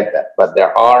get that, but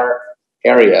there are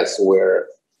areas where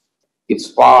it's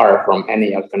far from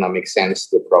any economic sense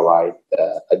to provide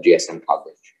a GSM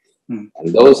coverage.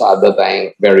 And those are the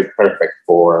things very perfect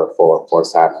for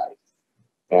satellite.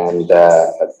 And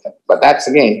but that's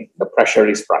again, the pressure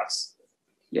is price.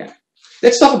 Yeah.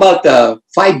 Let's talk about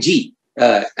 5G,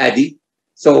 Adi.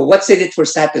 So what's in it for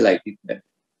satellite?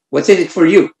 What's in it for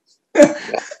you?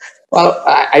 Well,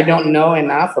 I don't know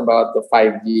enough about the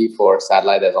 5G for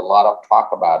satellite. There's a lot of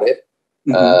talk about it.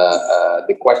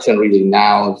 The question really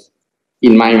now,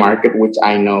 in my market, which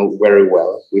I know very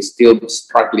well, we're still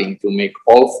struggling to make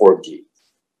all 4G.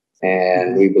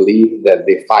 And we believe that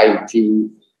the 5G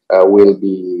will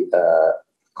be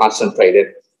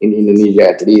concentrated in Indonesia,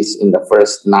 at least in the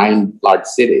first 9 large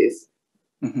cities.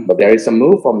 But there is a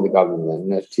move from the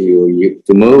government to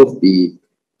move the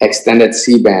extended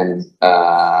C-band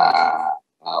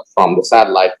from the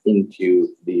satellite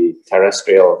into the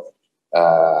terrestrial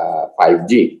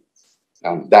 5G.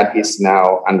 That is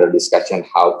now under discussion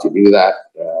how to do that.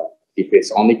 If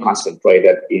it's only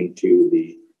concentrated into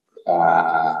the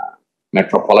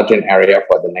metropolitan area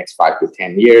for the next 5 to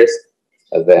 10 years,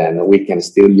 then we can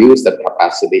still use the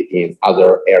capacity in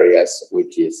other areas,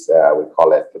 which is, we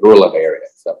call it rural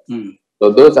areas. So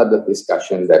those are the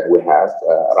discussion that we have,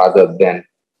 rather than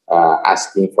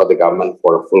asking for the government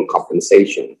for full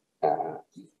compensation.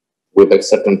 With a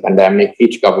certain pandemic,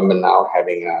 each government now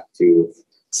having to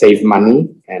save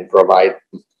money and provide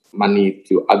money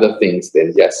to other things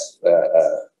than just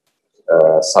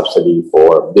subsidy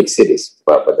for big cities,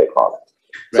 what they call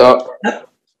it. Right. So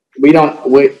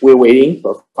we're waiting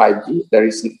for 5G. There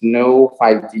is no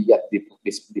 5G yet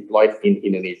deployed in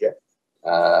Indonesia.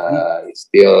 It's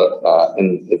still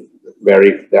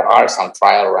there are some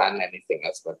trial run, anything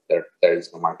else, but there is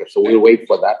no market. So we'll wait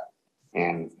for that.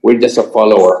 And we're just a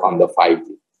follower on the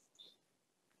 5G.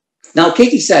 Now,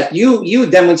 KTSat, you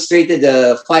demonstrated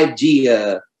the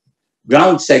 5G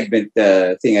ground segment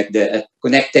thing at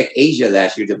Connect Tech Asia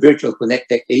last year, the virtual Connect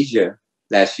Tech Asia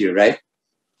last year, right?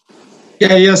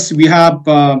 Yeah, yes, we have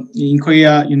in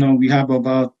Korea, we have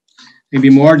about maybe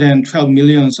more than 12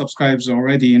 million subscribers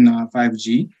already in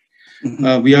 5G.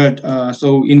 We are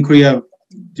so in Korea.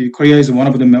 Korea is one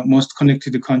of the most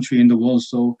connected country in the world.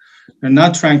 So we're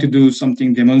not trying to do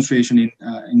something demonstration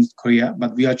in Korea,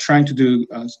 but we are trying to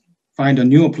find a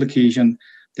new application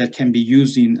that can be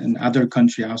used in other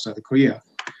country outside of Korea.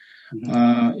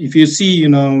 If you see,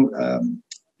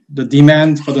 the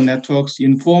demand for the networks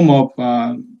in form of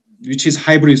which is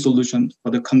hybrid solution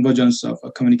for the convergence of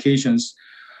communications.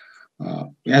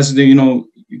 As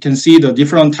you can see the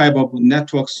different type of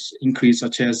networks increase,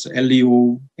 such as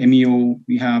LEO, MEO,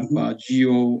 we have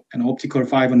GEO and optical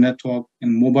fiber network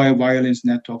and mobile wireless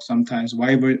network, sometimes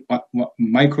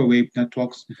microwave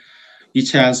networks.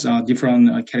 Each has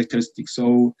different characteristics.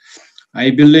 So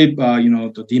I believe,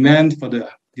 the demand for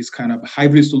this kind of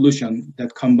hybrid solution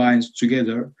that combines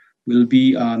together will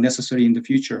be necessary in the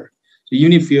future. So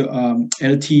even if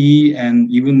LTE and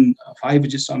even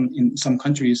 5G in some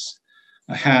countries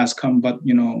has come, but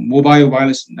mobile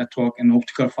wireless network and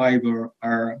optical fiber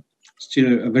are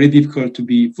still very difficult to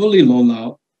be fully rolled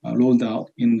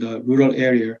out in the rural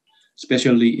area,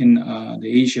 especially in the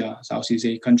Asia, Southeast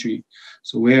Asia country.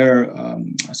 So where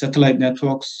satellite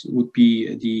networks would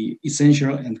be the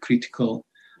essential and critical,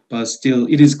 but still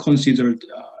it is considered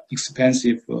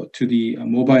expensive to the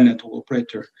mobile network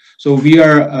operator. So we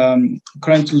are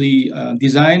currently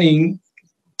designing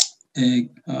a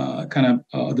kind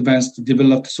of advanced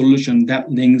developed solution that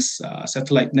links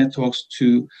satellite networks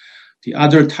to the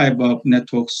other type of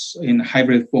networks in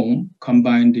hybrid form,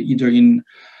 combined either in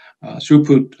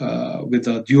throughput with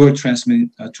a dual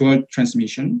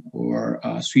transmission or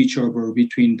switch over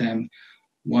between them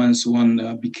once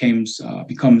one becomes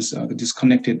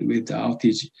disconnected with the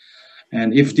outage.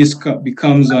 And if this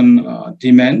becomes on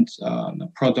demand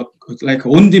product, like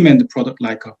on-demand product,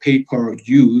 like a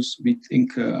pay-per-use, we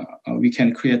think we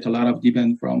can create a lot of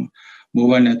demand from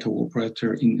mobile network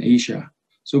operator in Asia.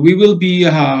 So we will be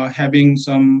having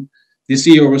some, this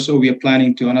year or so, we are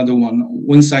planning to another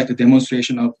on-site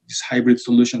demonstration of this hybrid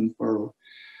solution for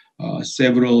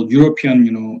several European,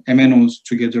 MNOs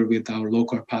together with our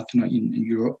local partner in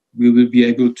Europe. We will be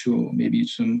able to maybe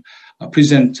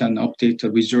present and update the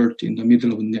result in the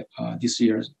middle of this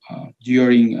year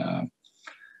during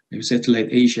maybe Satellite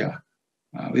Asia.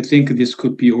 We think this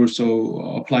could be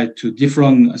also applied to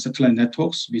different satellite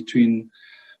networks between,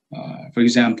 for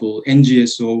example,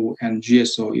 NGSO and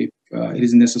GSO if it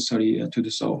is necessary to do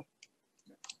so.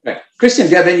 Right. Christian,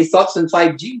 do you have any thoughts on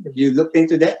 5G? Have you looked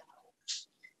into that?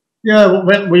 Yeah,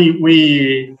 well,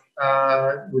 we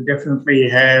definitely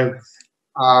have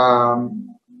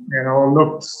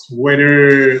looked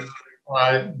whether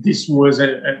this was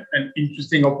an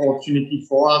interesting opportunity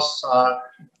for us.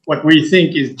 What we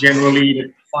think is generally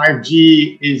that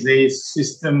 5G is a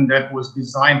system that was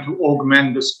designed to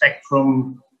augment the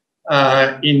spectrum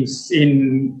in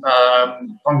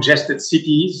congested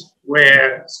cities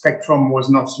where spectrum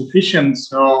was not sufficient.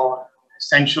 So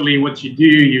essentially what you do,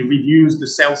 you reduce the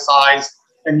cell size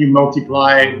and you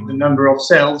multiply the number of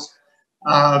cells.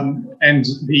 And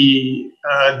the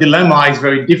dilemma is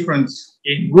very different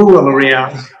in rural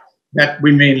areas that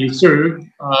we mainly serve.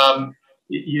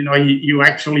 You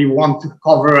actually want to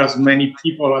cover as many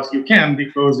people as you can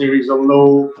because there is a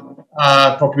low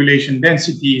population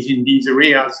densities in these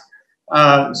areas.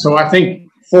 So I think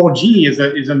 4G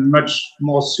is a much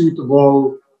more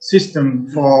suitable system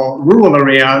for rural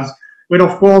areas. But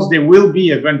of course, there will be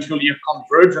eventually a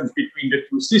convergence between the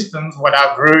two systems. What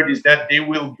I've heard is that there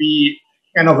will be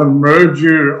kind of a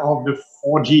merger of the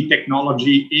 4G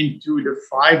technology into the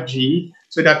 5G,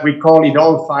 so that we call it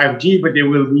all 5G, but there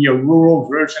will be a rural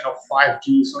version of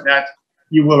 5G so that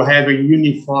you will have a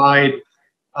unified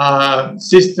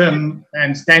system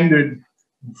and standard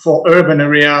for urban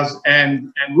areas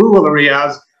and rural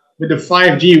areas. With the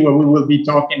 5G, what we will be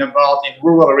talking about in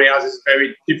rural areas is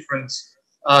very different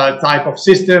type of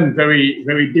system, very,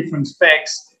 very different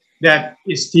specs that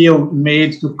is still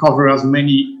made to cover as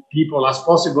many people as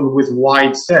possible with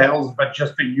wide cells, but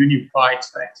just a unified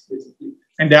specs, basically.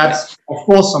 And that's, of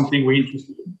course, something we're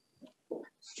interested in.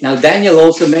 Now, Daniel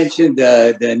also mentioned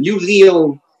the new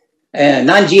LEO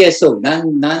non-GSO,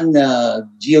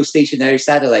 geostationary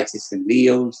satellite system,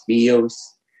 LEOs,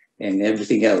 MEOs, and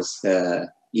everything else,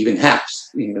 even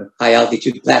HAPS, high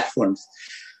altitude platforms.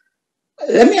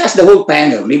 Let me ask the whole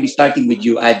panel, maybe starting with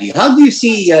you, Adi. How do you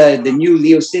see the new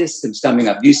LEO systems coming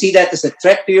up? Do you see that as a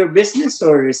threat to your business,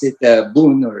 or is it a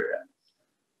boon? Or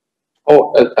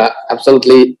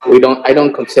absolutely. I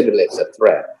don't consider it a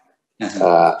threat.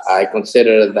 I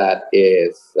consider that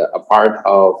is a part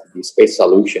of the space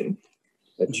solution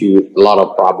to a lot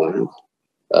of problems.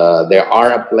 There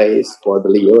are a place for the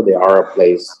LEO. There are a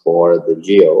place for the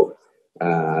GEO.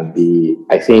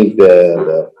 I think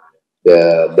the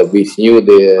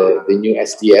new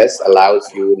STS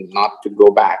allows you not to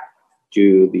go back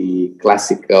to the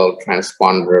classical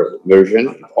transponder version.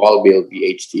 It all will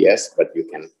be HTS, but you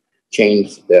can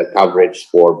change the coverage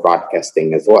for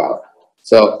broadcasting as well.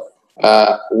 So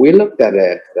we looked at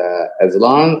it as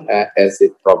long as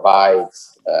it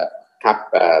provides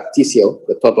TCO,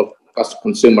 the total cost of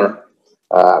consumer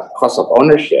cost of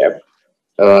ownership.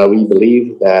 We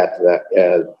believe that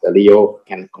the LEO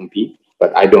can compete,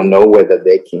 but I don't know whether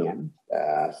they can.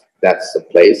 That's the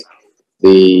place.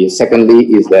 Secondly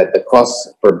is that the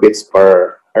cost per bits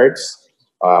per hertz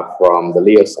from the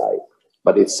LEO side,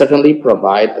 but it certainly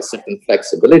provides a certain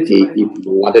flexibility if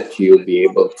you wanted to be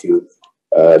able to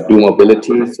do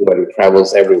mobility so that it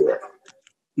travels everywhere.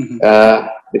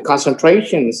 The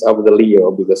concentrations of the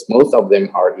LEO, because most of them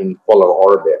are in polar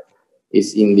orbit,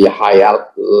 is in the high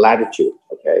latitude,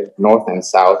 okay, north and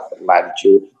south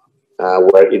latitude,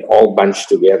 where it all bunched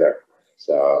together.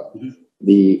 So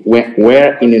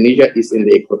where Indonesia is in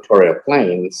the equatorial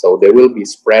plane, so they will be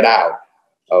spread out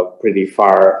pretty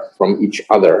far from each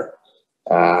other.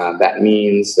 That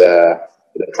means the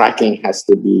tracking has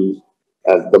to be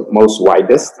the most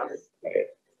widest, okay,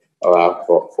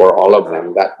 for all of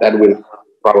them. That will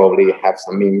probably have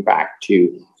some impact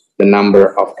to the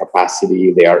number of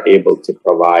capacity they are able to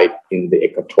provide in the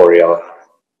equatorial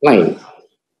plane.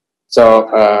 So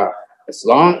as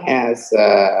long as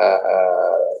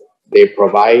they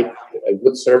provide a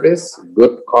good service,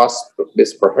 good cost per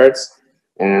bits per hertz,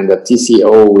 and the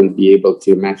TCO will be able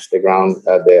to match the ground,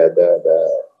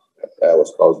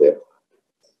 what's called the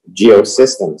geo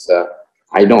systems.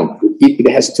 It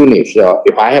has two niches.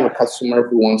 If I have a customer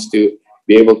who wants to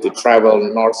be able to travel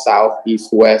north, south,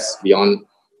 east, west beyond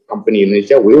company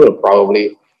Indonesia, we will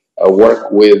probably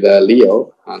work with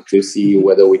LEO to see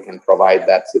whether we can provide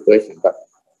that situation. But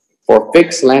for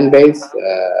fixed land-based,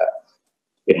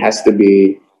 it has to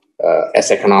be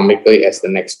as economically as the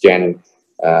next gen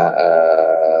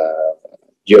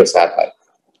geosatellite.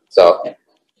 So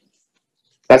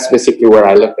that's basically where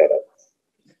I look at it.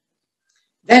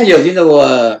 Daniel,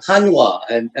 Hanwha,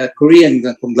 a Korean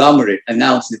conglomerate,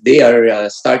 announced that they are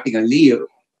starting a LEO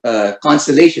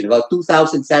constellation, about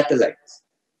 2,000 satellites.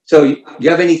 So do you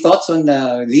have any thoughts on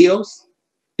LEOs?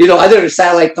 Other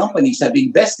satellite companies have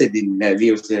invested in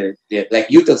LEOs. Like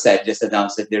Eutelsat just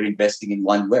announced that they're investing in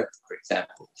OneWeb, for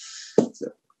example. So.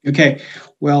 Okay,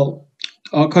 well,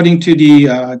 according to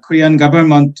the Korean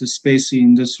government space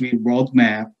industry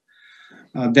roadmap,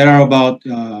 there are about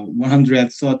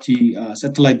 130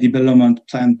 satellite development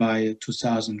planned by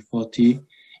 2040,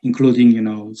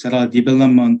 including, satellite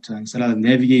development and satellite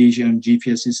navigation,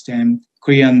 GPS system,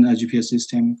 Korean GPS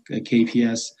system,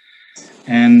 KPS,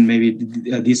 and maybe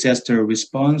disaster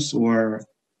response or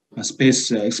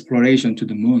space exploration to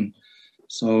the moon.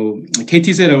 So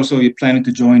KTZ also is planning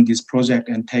to join this project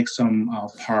and take some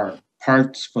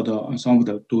parts for some of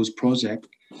those projects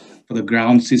for the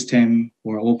ground system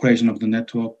or operation of the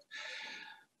network.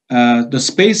 The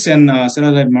space and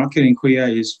satellite market in Korea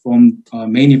is formed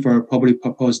mainly for public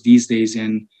purpose these days,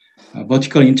 and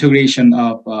vertical integration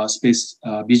of space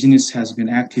business has been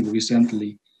active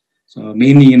recently. So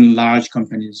mainly in large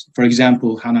companies. For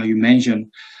example, Hana, you mentioned,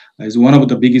 is one of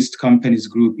the biggest companies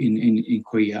group in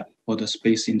Korea for the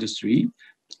space industry,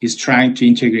 is trying to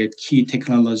integrate key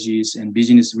technologies and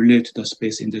business related to the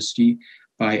space industry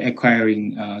by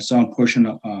acquiring some portion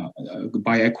of,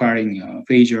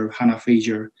 Phaser, Hana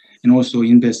Phaser, and also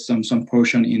invest some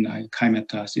portion in a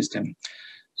Kymeta system.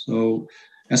 So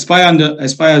as far as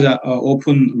the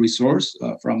open resource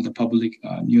from the public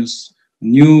news,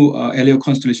 new LEO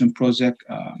constellation project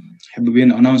have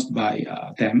been announced by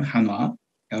them, Hanwha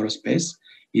Aerospace.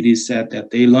 It is said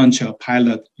that they launch a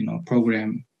pilot,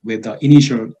 program with the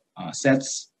initial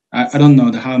sets. I don't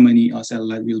know how many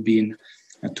satellites will be in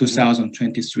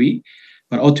 2023,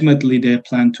 but ultimately they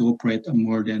plan to operate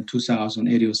more than 2,000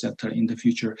 aerial satellites in the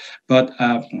future. But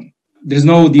there's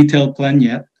no detailed plan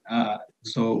yet.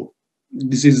 So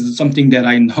this is something that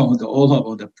I know all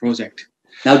about the project.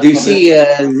 Now, do you see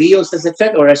LEOs as a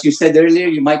threat, or as you said earlier,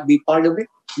 you might be part of it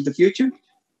in the future?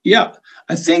 Yeah,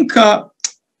 I think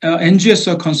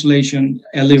NGSO constellation,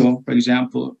 LEO, for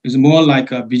example, is more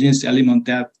like a business element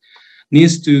that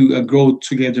needs to grow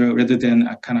together rather than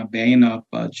a kind of buying up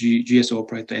GSO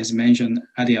operator, as mentioned,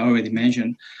 Adi already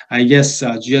mentioned. I guess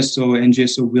GSO and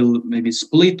NGSO will maybe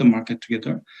split the market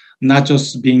together, not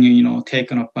just being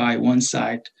taken up by one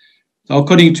side. So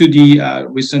according to the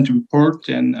recent report,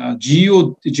 and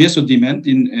GSO demand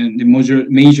in the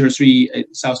major three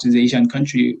Southeast Asian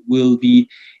country will be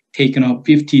taken up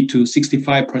 50 to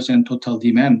 65% total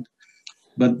demand.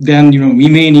 But then,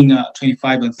 remaining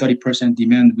 25 and 30%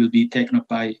 demand will be taken up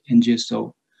by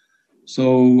NGSO.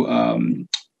 So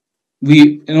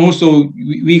we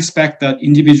expect that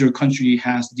individual country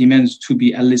has demands to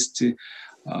be at least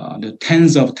the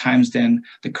tens of times than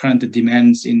the current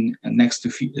demands in the next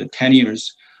 10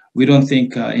 years. We don't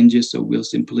think NGSO will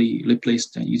simply replace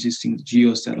the existing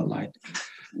GEO satellite.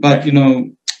 But,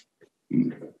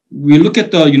 we look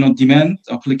at the demand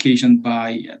application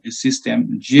by the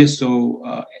system.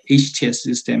 GSO HTS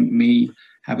system may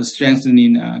have a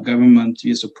strengthening government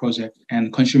GSO project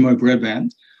and consumer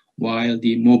broadband, while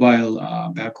the mobile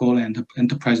backhaul and the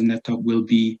enterprise network will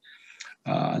be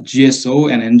GSO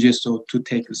and NGSO to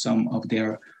take some of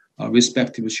their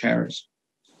respective shares.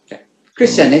 Okay.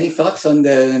 Christian, any thoughts on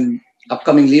the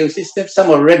upcoming LEO system?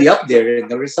 Some are already up there,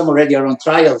 and there are some already are on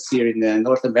trials here in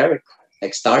North America,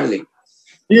 like Starlink.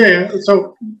 Yeah,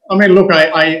 so I mean, look,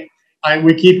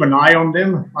 we keep an eye on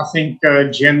them. I think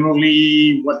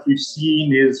generally what we've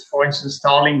seen is, for instance,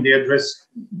 Starlink, they address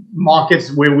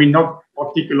markets where we're not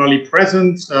particularly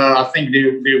present. I think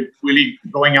they're really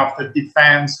going after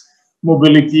defense,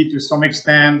 mobility to some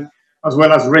extent, as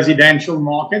well as residential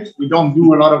markets. We don't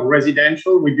do a lot of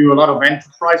residential. We do a lot of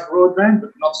enterprise broadband,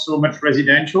 but not so much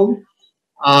residential.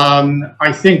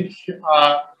 I think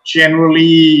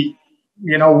generally,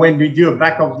 when we do a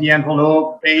back of the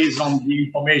envelope based on the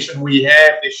information we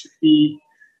have, there should be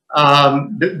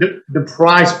the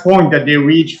price point that they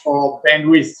reach for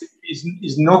bandwidth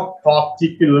is not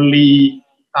particularly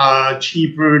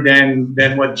cheaper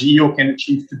than what GEO can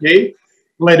achieve today,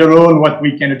 let alone what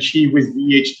we can achieve with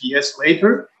VHTS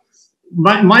later.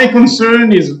 My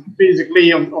concern is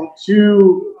basically on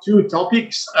two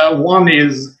topics. One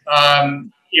is,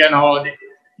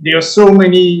 there are so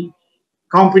many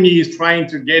companies trying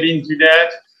to get into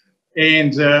that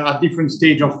and at different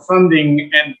stage of funding,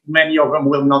 and many of them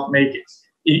will not make it.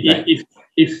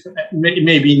 If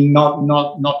maybe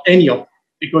not any of them,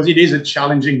 because it is a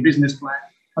challenging business plan.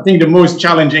 I think the most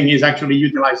challenging is actually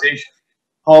utilization.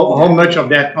 How much of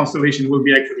that constellation will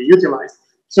be actually utilized?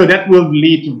 So that will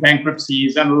lead to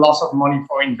bankruptcies and loss of money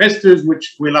for investors,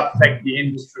 which will affect the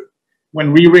industry.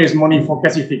 When we raised money for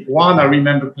Pacific One, I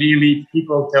remember clearly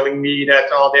people telling me that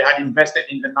they had invested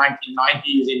in the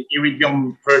 1990s in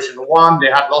Iridium version 1, they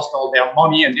had lost all their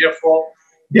money, and therefore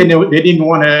they didn't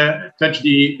want to touch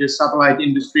the satellite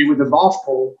industry with a barge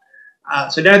pole.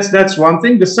 So that's one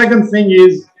thing. The second thing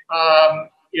is,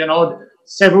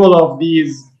 several of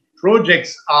these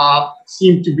projects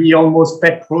seem to be almost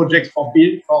pet projects for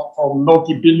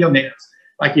multi-billionaires,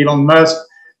 like Elon Musk,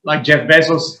 like Jeff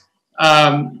Bezos.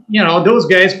 Those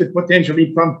guys could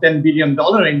potentially pump $10 billion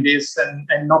in this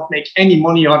and not make any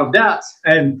money out of that.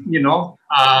 And,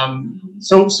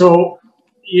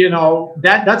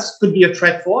 that could be a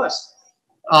threat for us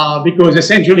because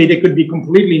essentially they could be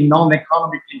completely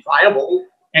non-economically viable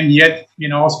and yet,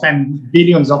 spend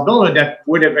billions of dollars that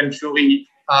would eventually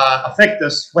affect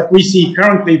us. What we see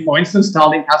currently, for instance,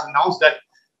 Starlink has announced that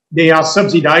they are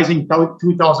subsidizing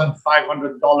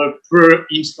 $2,500 per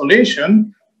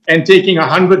installation and taking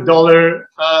 $100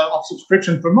 of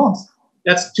subscription per month.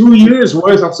 That's 2 years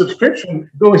worth of subscription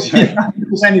goes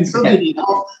 100% in subsidy.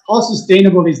 How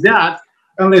sustainable is that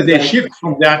unless they shift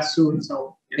from that soon?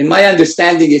 So, in my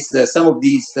understanding is that some of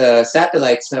these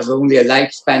satellites have only a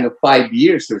lifespan of 5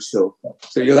 years or so.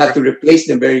 So you'll have to replace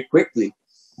them very quickly.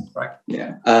 Right.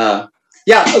 Yeah.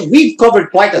 We've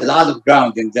covered quite a lot of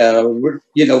ground, and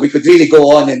we could really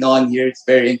go on and on here. It's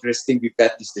very interesting. We've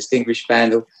got this distinguished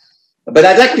panel. But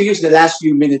I'd like to use the last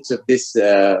few minutes of this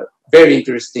very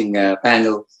interesting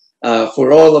panel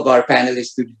for all of our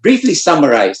panelists to briefly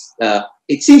summarize.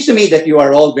 It seems to me that you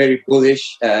are all very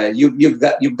bullish.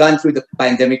 You've gone through the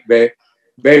pandemic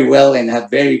very well and have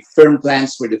very firm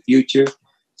plans for the future.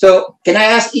 So can I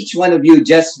ask each one of you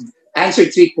just answer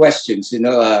 3 questions,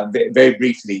 very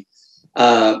briefly.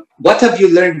 What have you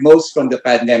learned most from the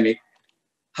pandemic?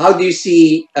 How do you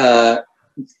see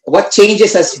what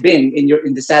changes has been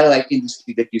in the satellite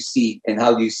industry that you see, and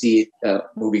how do you see it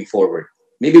moving forward?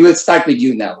 Maybe we'll start with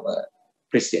you now,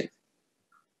 Christian?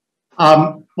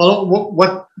 Well,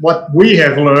 what we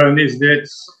have learned is that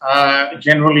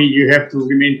generally you have to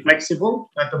remain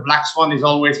flexible, that the black swan is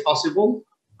always possible.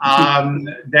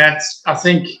 That's, I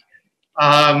think,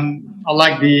 I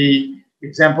like the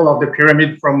example of the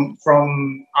pyramid from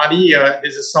Adi.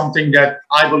 This is something that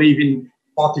I believe in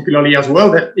particularly as well,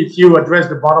 that if you address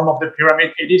the bottom of the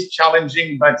pyramid, it is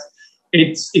challenging, but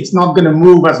it's not going to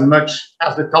move as much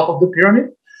as the top of the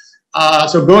pyramid.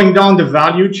 So going down the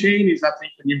value chain is, I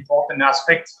think, an important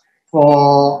aspect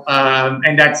for,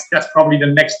 and that's probably the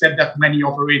next step that many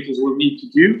operators will need to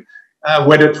do,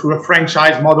 whether through a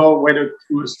franchise model, whether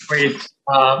through a straight,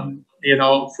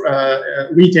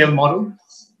 retail model.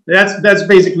 That's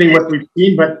basically what we've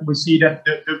seen, but we see that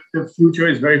the future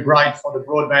is very bright for the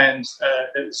broadband,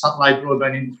 the satellite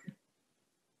broadband industry.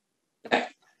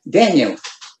 Daniel.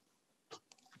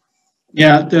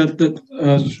 Yeah,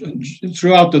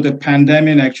 throughout the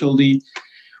pandemic, actually,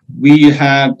 we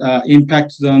had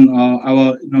impacts on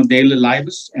our daily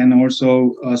lives, and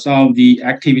also some of the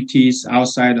activities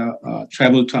outside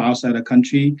travel to outside the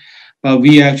country. But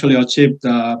we actually achieved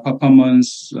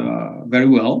performance very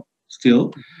well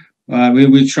still.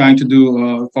 We're trying to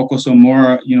do focus on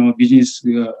more business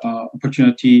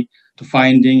opportunity to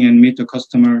finding and meet the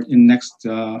customer in next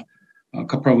a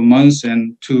couple of months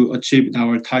and to achieve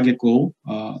our target goal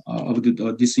of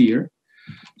this year.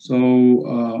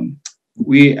 So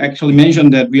we actually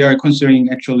mentioned that we are considering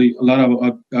actually a lot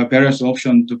of various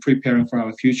options to preparing for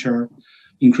our future,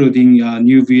 including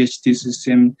new VHT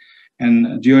system.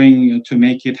 And to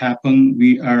make it happen,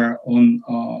 we are on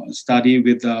study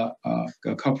with a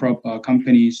couple of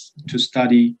companies to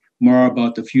study more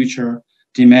about the future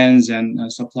demands and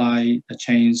supply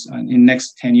chains in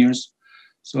next 10 years.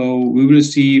 So we will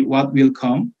see what will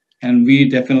come, and we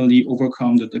definitely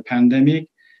overcome the pandemic,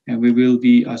 and we will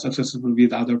be successful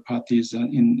with other parties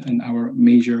in our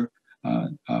major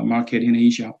market in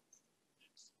Asia.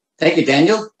 Thank you,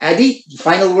 Daniel. Adi,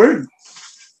 final word.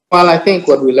 Well, I think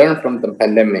what we learned from the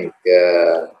pandemic,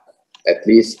 at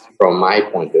least from my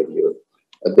point of view,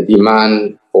 the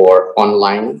demand for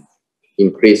online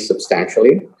increased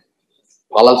substantially.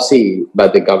 Policy by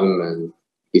the government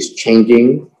is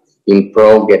changing in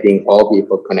getting all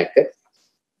people connected,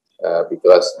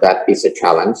 because that is a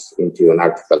challenge into an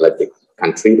archipelagic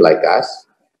country like us.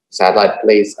 Satellite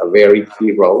plays a very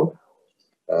key role.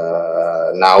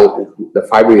 Now the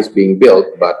fiber is being built,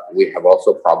 but we have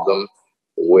also problem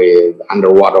with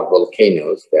underwater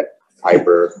volcanoes that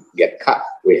fiber get cut.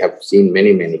 We have seen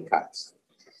many cuts.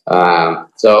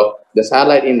 So the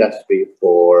satellite industry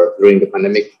during the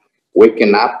pandemic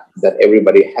waking up that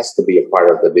everybody has to be a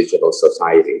part of the digital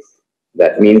society.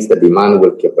 That means the demand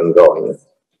will keep on going.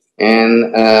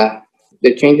 And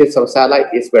the changes of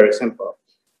satellite is very simple.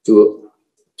 To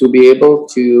be able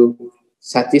to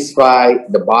satisfy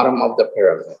the bottom of the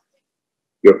pyramid,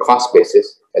 your cost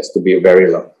basis has to be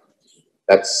very low.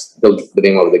 That's the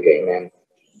name of the game. And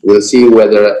we'll see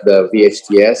whether the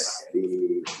VHTS,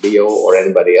 the LEO, or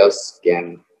anybody else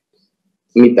can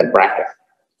meet that bracket.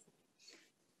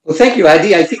 Well, thank you,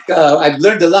 Adi. I think I've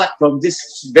learned a lot from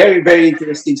this very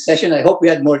interesting session. I hope we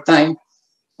had more time.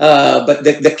 But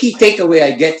the key takeaway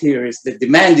I get here is the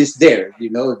demand is there.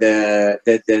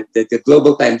 The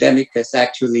global pandemic has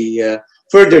actually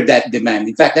furthered that demand.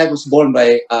 In fact, that was borne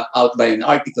out by an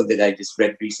article that I just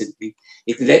read recently.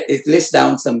 It lists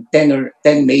down some 10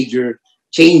 major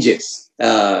changes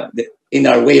in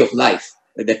our way of life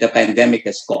that the pandemic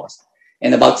has caused.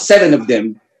 And about 7 of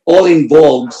them all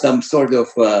involve some sort of,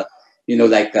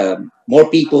 more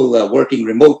people working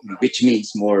remotely, which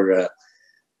means more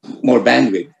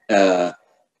bandwidth,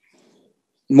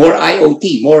 more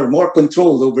IoT, more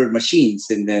control over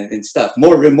machines and stuff,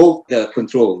 more remote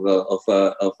control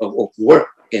of work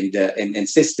and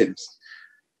systems.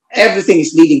 Everything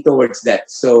is leading towards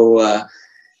that. So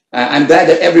I'm glad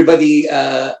that everybody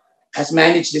has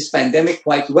managed this pandemic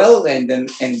quite well, and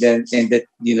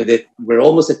that we're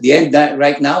almost at the end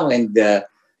right now.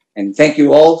 And thank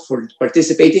you all for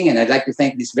participating. And I'd like to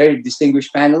thank this very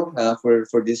distinguished panel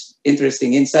for this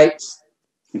interesting insights.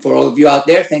 And for all of you out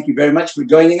there, thank you very much for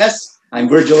joining us. I'm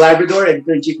Virgil Labrador,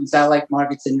 Editor-in-Chief in Satellite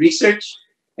Markets and Research.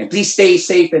 And please stay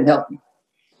safe and healthy.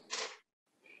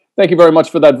 Thank you very much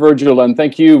for that, Virgil, and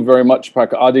thank you very much,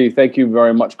 Pak Adi. Thank you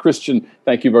very much, Christian.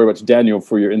 Thank you very much, Daniel,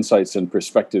 for your insights and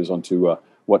perspectives onto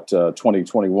what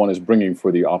 2021 is bringing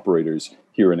for the operators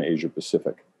here in Asia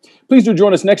Pacific. Please do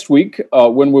join us next week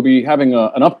when we'll be having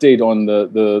an update on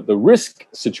the risk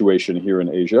situation here in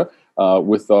Asia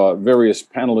with various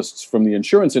panelists from the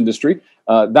insurance industry.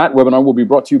 That webinar will be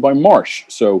brought to you by Marsh.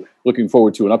 So looking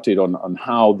forward to an update on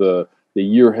how the the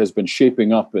year has been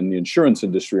shaping up in the insurance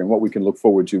industry and what we can look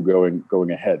forward to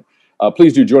going ahead.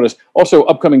 Please do join us. Also,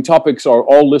 upcoming topics are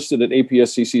all listed at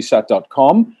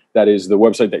apsccsat.com. That is the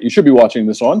website that you should be watching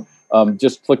this on.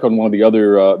 Just click on one of the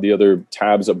other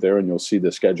tabs up there, and you'll see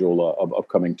the schedule of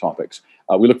upcoming topics.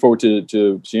 We look forward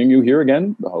to seeing you here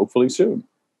again, hopefully soon.